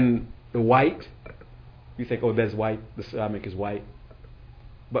 And the white, you think, there's white, the ceramic is white.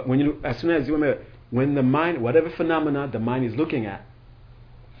 But when you, as soon as you remember, when the mind, whatever phenomena the mind is looking at,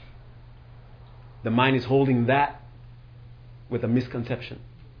 the mind is holding that with a misconception.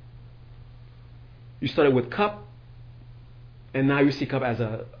 You started with cup, and now you see cup as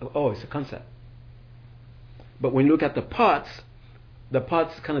it's a concept. But when you look at the parts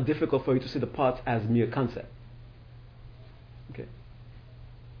it's kind of difficult for you to see the parts as mere concept. Okay.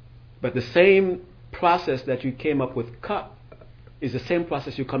 But the same process that you came up with cup is the same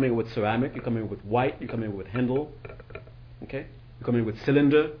process you're coming with ceramic, you're coming with white, you're coming with handle, okay? You're coming with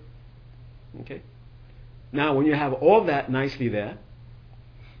cylinder, okay? Now, when you have all that nicely there,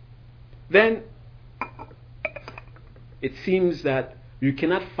 then it seems that you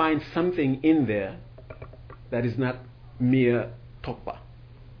cannot find something in there that is not mere tokpa,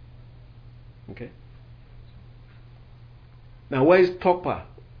 okay? Now, where is tokpa?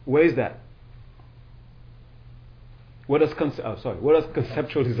 Where is that? What does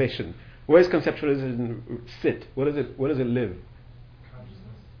conceptualization? Where does conceptualization sit? Where does it live?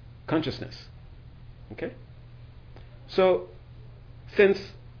 Consciousness. Okay? So,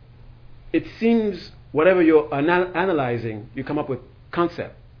 since it seems whatever you're analyzing, you come up with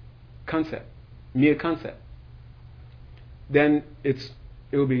concept, mere concept, then it's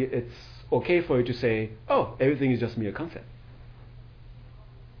okay for you to say, everything is just mere concept.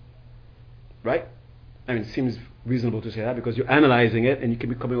 Right? I mean, it seems reasonable to say that because you're analyzing it and you can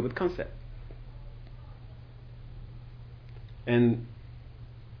be coming up with concept. And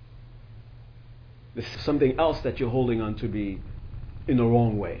there's something else that you're holding on to be in the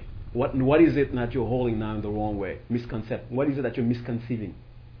wrong way. What is it that you're holding now in the wrong way? Misconcept. What is it that you're misconceiving?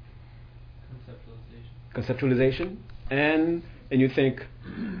 Conceptualization. And you think,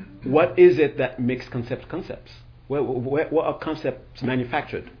 what is it that makes concepts? What are concepts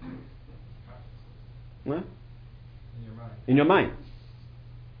manufactured? Huh? In your mind.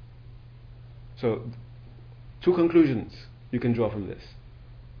 So, two conclusions you can draw from this.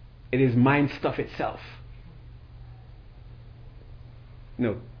 It is mind stuff itself.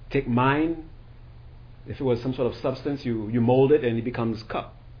 Take mind. If it was some sort of substance, you mold it and it becomes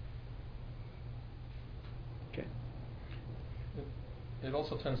cup. Okay. It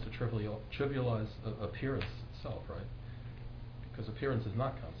also tends to trivialize appearance itself, right? Because appearance is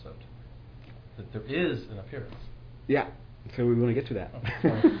not concept. That there is an appearance. Yeah. So we want to get to that.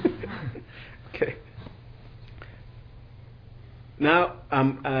 Okay. Now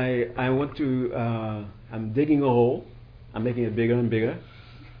I want to. I'm digging a hole. I'm making it bigger and bigger.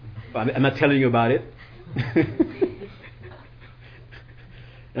 I'm not telling you about it.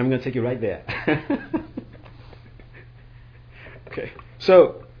 I'm going to take you right there. Okay.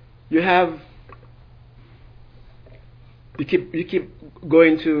 So you keep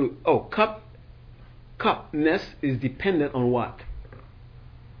going to cupness is dependent on what?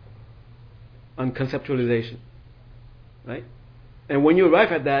 On conceptualization. Right? And when you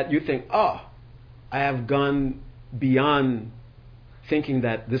arrive at that, you think, I have gone beyond thinking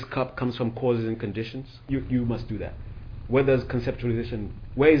that this cup comes from causes and conditions, you must do that. Where does conceptualization,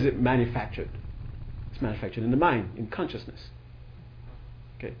 where is it manufactured? It's manufactured in the mind, in consciousness.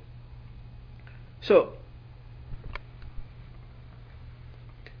 Okay. So,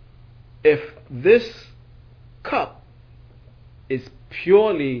 if this cup is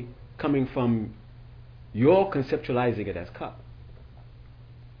purely coming from your conceptualizing it as cup,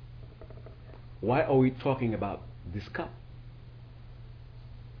 why are we talking about this cup?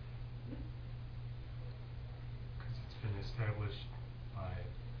 Because it's been established by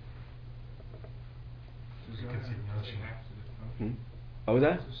preconceived notion. What was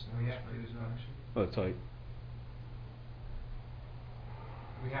that? Oh, sorry.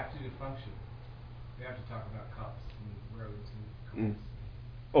 We have to do function. We have to talk about cups and roads and cups.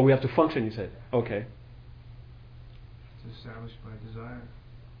 Oh, we have to function, you said. Okay. It's established by desire.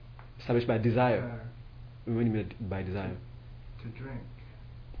 Established by desire. What do you mean by desire? To drink.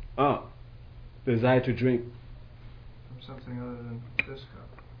 Oh, the desire to drink. From something other than this cup.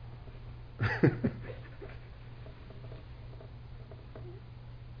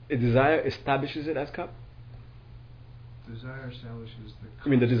 A desire establishes it as cup? Desire establishes the cup. I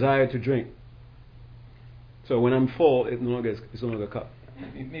mean the desire to drink. So when I'm full, it's no longer a cup.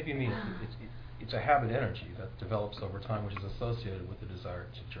 Maybe it means it's a habit energy that develops over time, which is associated with the desire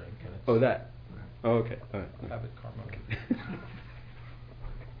to drink. And it's that. Oh, okay. All right. Habit karma.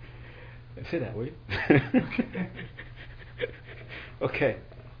 Say that, will you? Okay.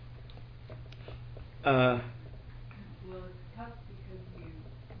 Well, it's tough because you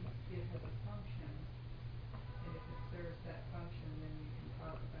see it as a function, and if it serves that function, then you can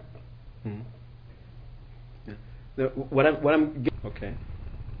talk about it. What I'm okay.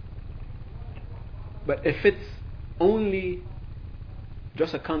 But if it's only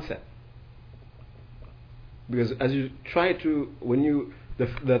just a concept, because as you try to, when you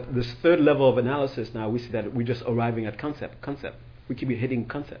this third level of analysis, now we see that we're just arriving at concept. We keep hitting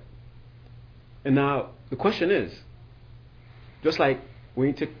concept. And now the question is, just like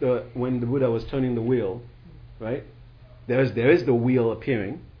when the Buddha was turning the wheel, right? There is the wheel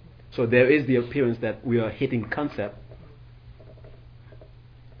appearing, so there is the appearance that we are hitting concept.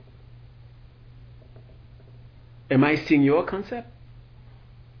 Am I seeing your concept?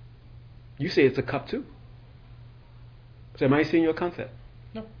 You say it's a cup too. So am I seeing your concept?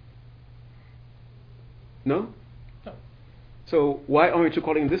 No. No? No. So why aren't you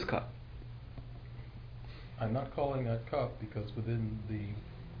calling this cup? I'm not calling that cup because within the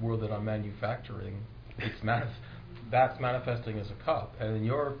world that I'm manufacturing, that's manifesting as a cup. And in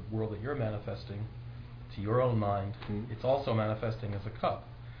your world that you're manifesting, to your own mind, it's also manifesting as a cup.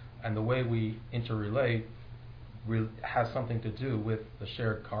 And the way we interrelate has something to do with the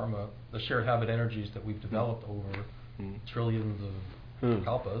shared karma, the shared habit energies that we've developed over trillions of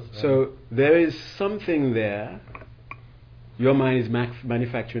kalpas. So there is something there. Your mind is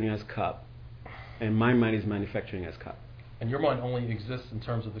manufacturing as cup, and my mind is manufacturing as cup. And your mind only exists in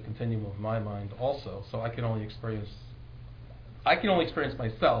terms of the continuum of my mind also. So I can only experience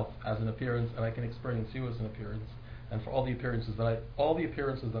myself as an appearance, and I can experience you as an appearance. And for all the appearances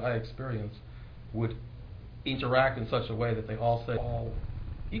that I experience would interact in such a way that they all say all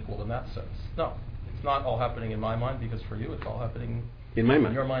equal in that sense. No, it's not all happening in my mind, because for you it's all happening in my mind.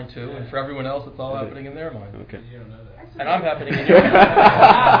 In your mind too, and for everyone else it's all happening in their mind. Okay. You don't know that. And I'm happening in your mind.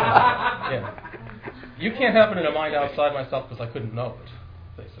 Yeah. You can't happen in a mind outside myself because I couldn't know it,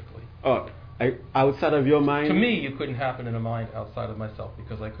 basically. Oh, outside of your mind? To me, you couldn't happen in a mind outside of myself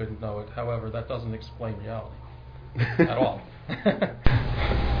because I couldn't know it. However, that doesn't explain reality at all.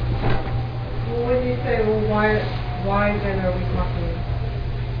 Well, when you say, well, why then are we talking?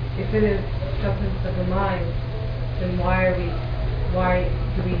 If it is substance of the mind, then why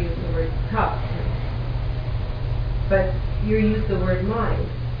do we use the word cup? But you use the word mind.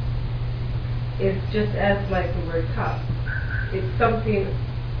 It's just as like the word cup. It's something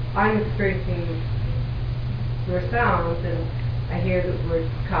I'm experiencing your sounds, and I hear the word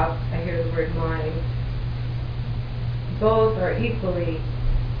cup, I hear the word mind. Both are equally,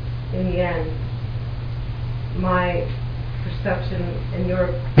 in the end, my perception and your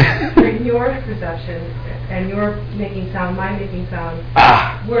perception, and your making sound, my making sound.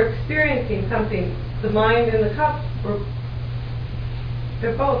 We're experiencing something. The mind and the cup,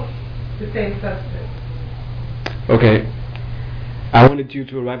 they're both the same substance. Okay. I wanted you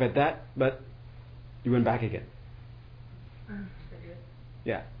to arrive at that, but you went back again.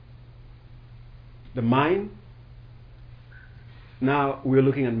 Yeah. The mind. Now we're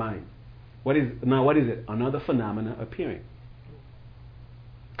looking at mind. What is it? Another phenomena appearing.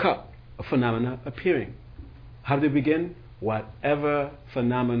 Cup, a phenomena appearing. How did it begin? whatever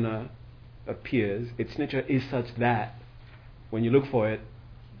phenomena appears, its nature is such that when you look for it,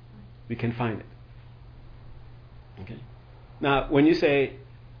 you can find it. Okay. Now, when you say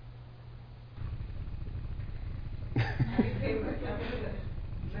My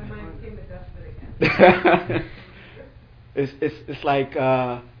mind became a dustbin again. it's like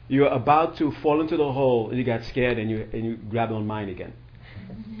you're about to fall into the hole and you got scared and you grab on mine again.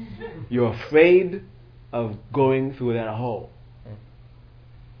 You're afraid of going through that hole.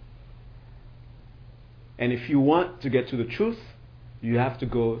 And if you want to get to the truth, you have to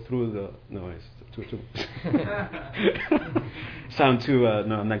go through the... No, it's too sound too...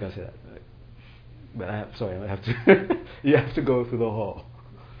 no, I'm not going to say that. But I have to... you have to go through the hole.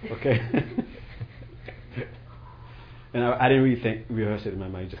 Okay? And I didn't really rehearse it in my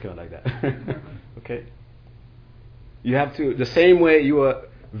mind, it just came out like that. Okay? You have to... The same way you are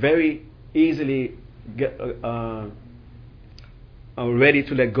very easily ready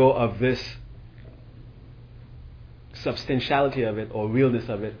to let go of this substantiality of it, or realness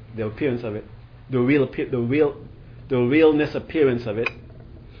of it, the appearance of it, the realness appearance of it.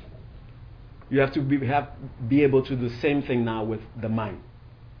 You have to be able to do the same thing now with the mind.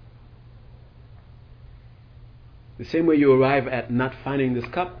 The same way you arrive at not finding this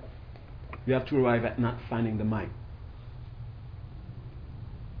cup, you have to arrive at not finding the mind.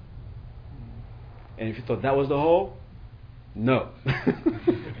 And if you thought that was the whole, no.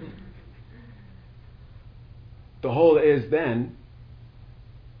 The whole is then,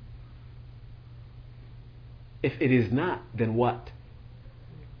 if it is not, then what?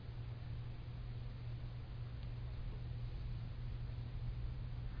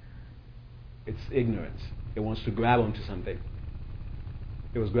 It's ignorance. It wants to grab onto something.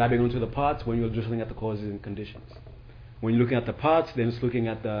 It was grabbing onto the parts when you were just looking at the causes and conditions. When you're looking at the parts, then it's looking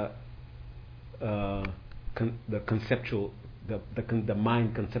at the conceptual, the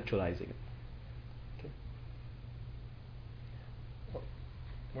mind conceptualizing it.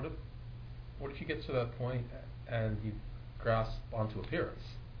 What if you get to that point and you grasp onto appearance,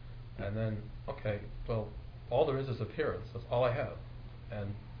 and then, okay, well, all there is appearance. That's all I have,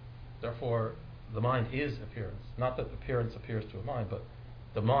 and therefore the mind is appearance. Not that appearance appears to a mind, but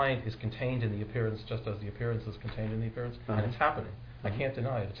the mind is contained in the appearance, just as the appearance is contained in the appearance, and it's happening. I can't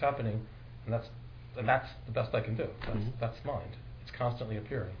deny it. It's happening, and that's the best I can do. That's mind. It's constantly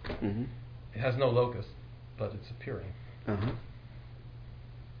appearing. It has no locus, but it's appearing.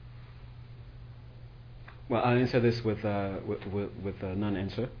 Well, I'll answer this with a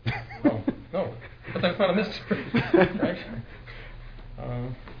non-answer. No, but that's not a mystery, right?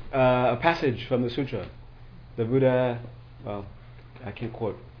 A passage from the sutra. The Buddha, well, I can't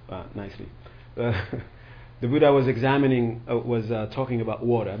quote nicely. The Buddha was talking about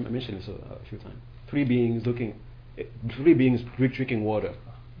water. I mentioned this a few times. Three beings drinking water,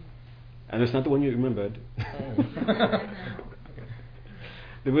 and it's not the one you remembered.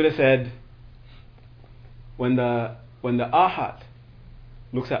 The Buddha said, when the Arhat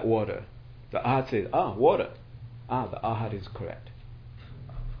looks at water, the Arhat says, water. The Arhat is correct.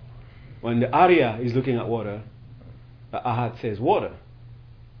 When the Arya is looking at water, the Arhat says water.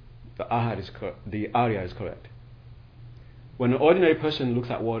 The Arya is correct. When an ordinary person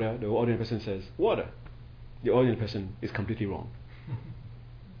looks at water, the ordinary person says water. The ordinary person is completely wrong.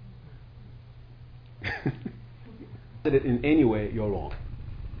 In any way, you're wrong.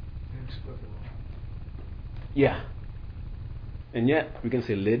 Yeah. And yet, we can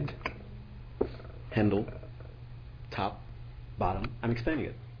say lid, handle, top, bottom. I'm explaining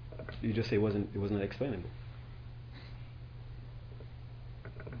it. You just say it wasn't explainable.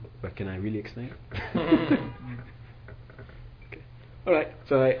 But can I really explain it? Okay. All right.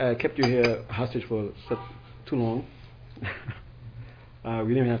 So I kept you here hostage for too long.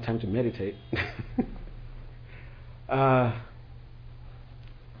 We didn't even have time to meditate.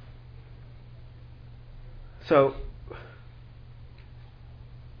 So,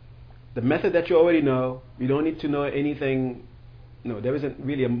 the method that you already know, you don't need to know anything. No, there isn't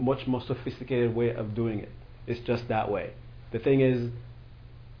really a much more sophisticated way of doing it. It's just that way. The thing is,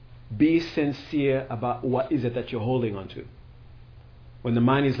 be sincere about what is it that you're holding on to. When the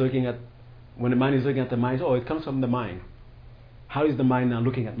mind is looking at the mind, it comes from the mind. How is the mind now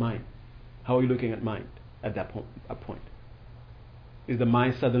looking at mind? How are you looking at mind at that point? Is the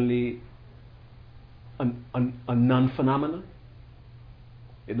mind suddenly a non-phenomenon?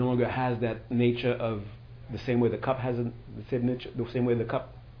 It no longer has that nature of the same way the cup has the same nature, the same way the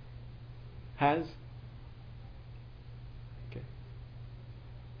cup has. Okay.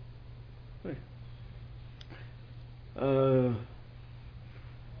 Right.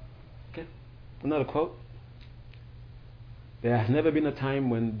 Okay. Another quote. There has never been a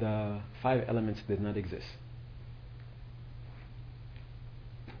time when the 5 elements did not exist.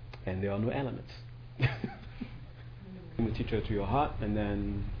 And there are no elements. Bring the teacher to your heart and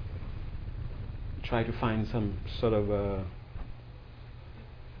then try to find some sort of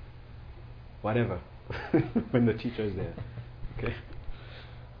whatever when the teacher is there. Okay?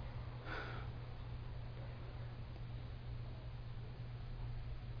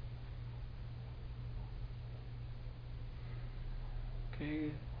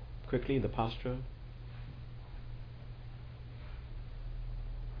 Okay, quickly the posture,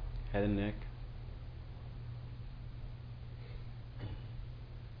 head and neck,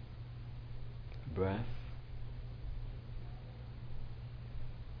 breath,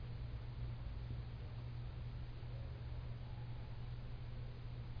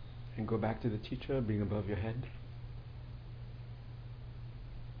 and go back to the teacher, bring above your head,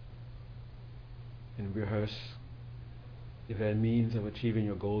 and rehearse. If a means of achieving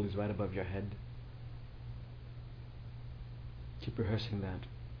your goal is right above your head, keep rehearsing that.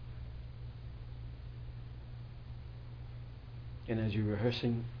 And as you rehearse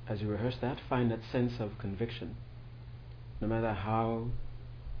that, find that sense of conviction. No matter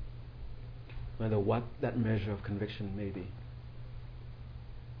what that measure of conviction may be.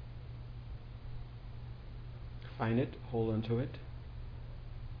 Find it, hold on to it,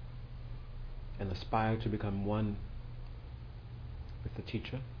 and aspire to become one with the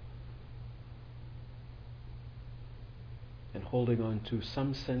teacher, and holding on to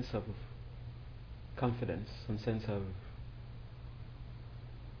some sense of confidence, some sense of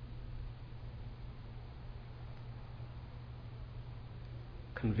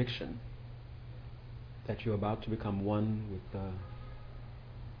conviction that you're about to become one with the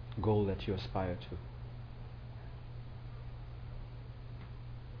goal that you aspire to.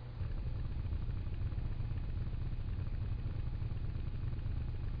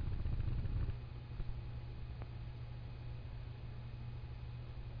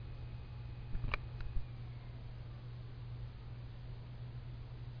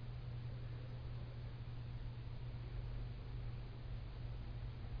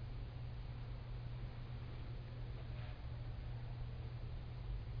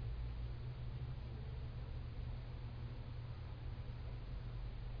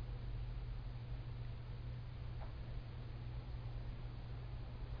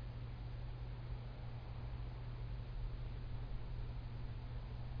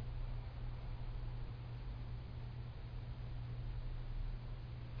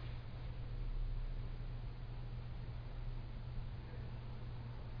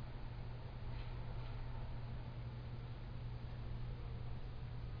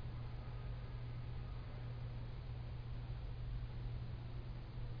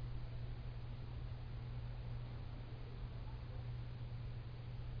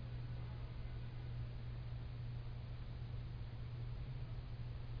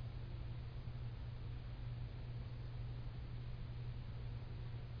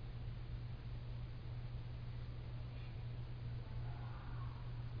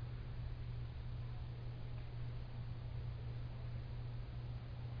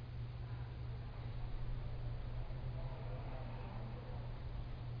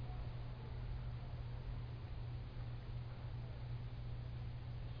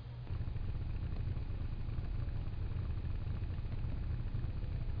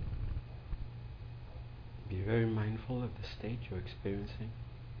 Be very mindful of the state you're experiencing.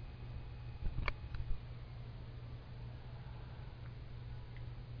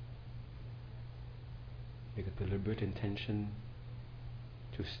 Make a deliberate intention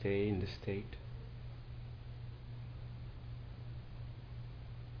to stay in the state.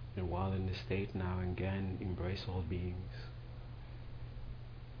 And while in the state, now and again, embrace all beings.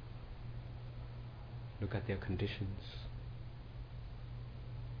 Look at their conditions.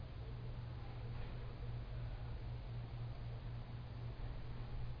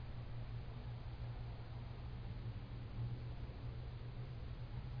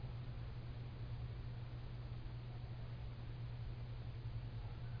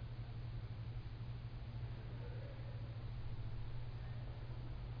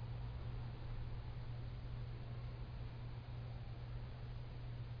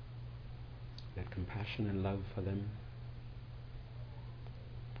 Let compassion and love for them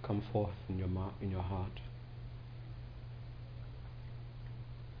come forth in your heart,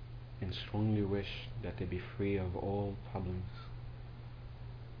 and strongly wish that they be free of all problems.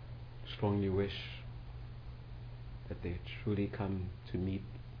 Strongly wish that they truly come to meet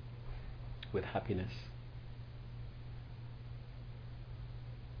with happiness.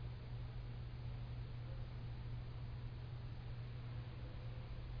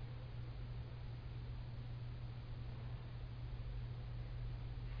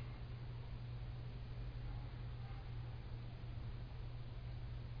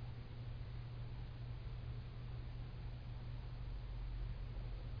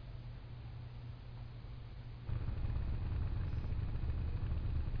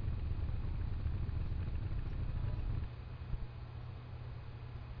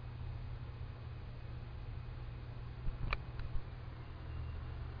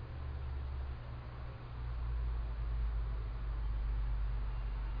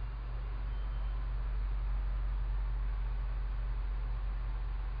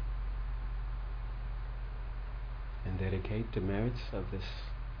 dedicate the merits of this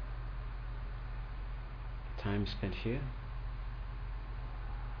time spent here,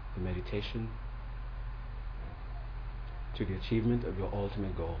 the meditation, to the achievement of your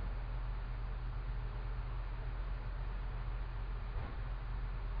ultimate goal.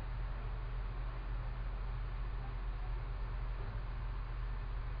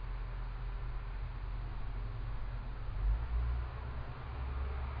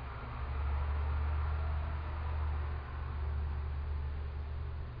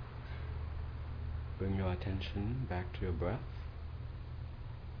 Bring your attention back to your breath.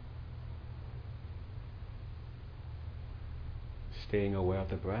 Staying aware of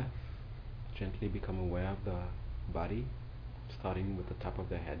the breath, gently become aware of the body, starting with the top of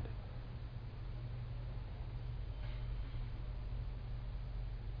the head.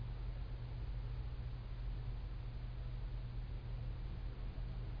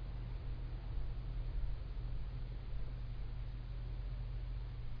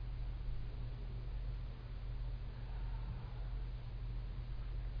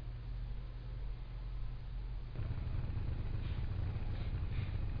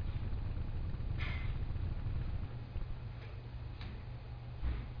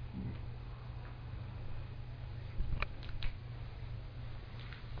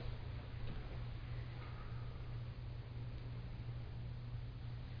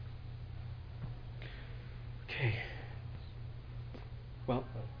 Okay. Well,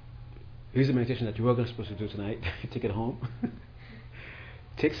 here's the meditation that you were supposed to do tonight. Take it home.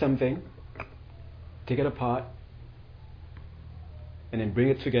 Take something, take it apart, and then bring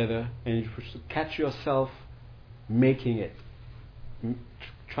it together, and you catch yourself making it.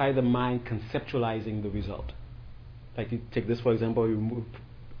 Try the mind conceptualizing the result. Like you take this, for example,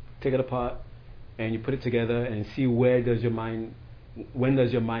 take it apart, and you put it together, and see when does your mind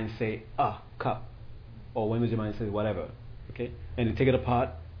say, cup, or when does your mind say whatever, okay? And you take it apart,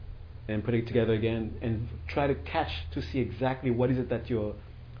 and put it together again, and try to to see exactly what is it that you're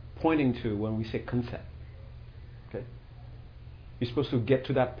pointing to when we say concept, okay? You're supposed to get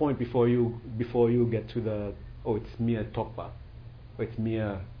to that point before you get to the, it's mere tokpa, or it's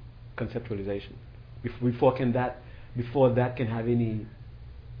mere conceptualization. Before that can have any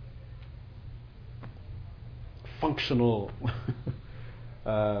functional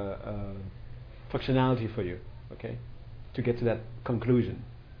functionality for you, okay? To get to that conclusion.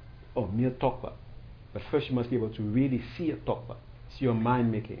 Mere tokpa. But first you must be able to really see a tokpa. See your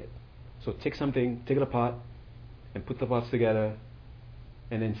mind making it. So take something, take it apart, and put the parts together,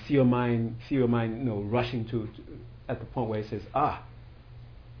 and then see your mind, rushing to at the point where it says,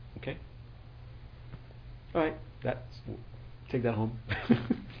 okay? Alright, take that home. So,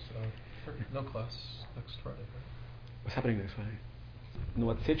 no class next Friday, right? What's happening next Friday? You know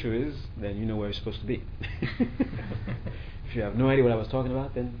what the situ is, then you know where you're supposed to be. If you have no idea what I was talking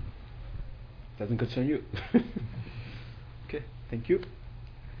about, then it doesn't concern you. Okay, thank you.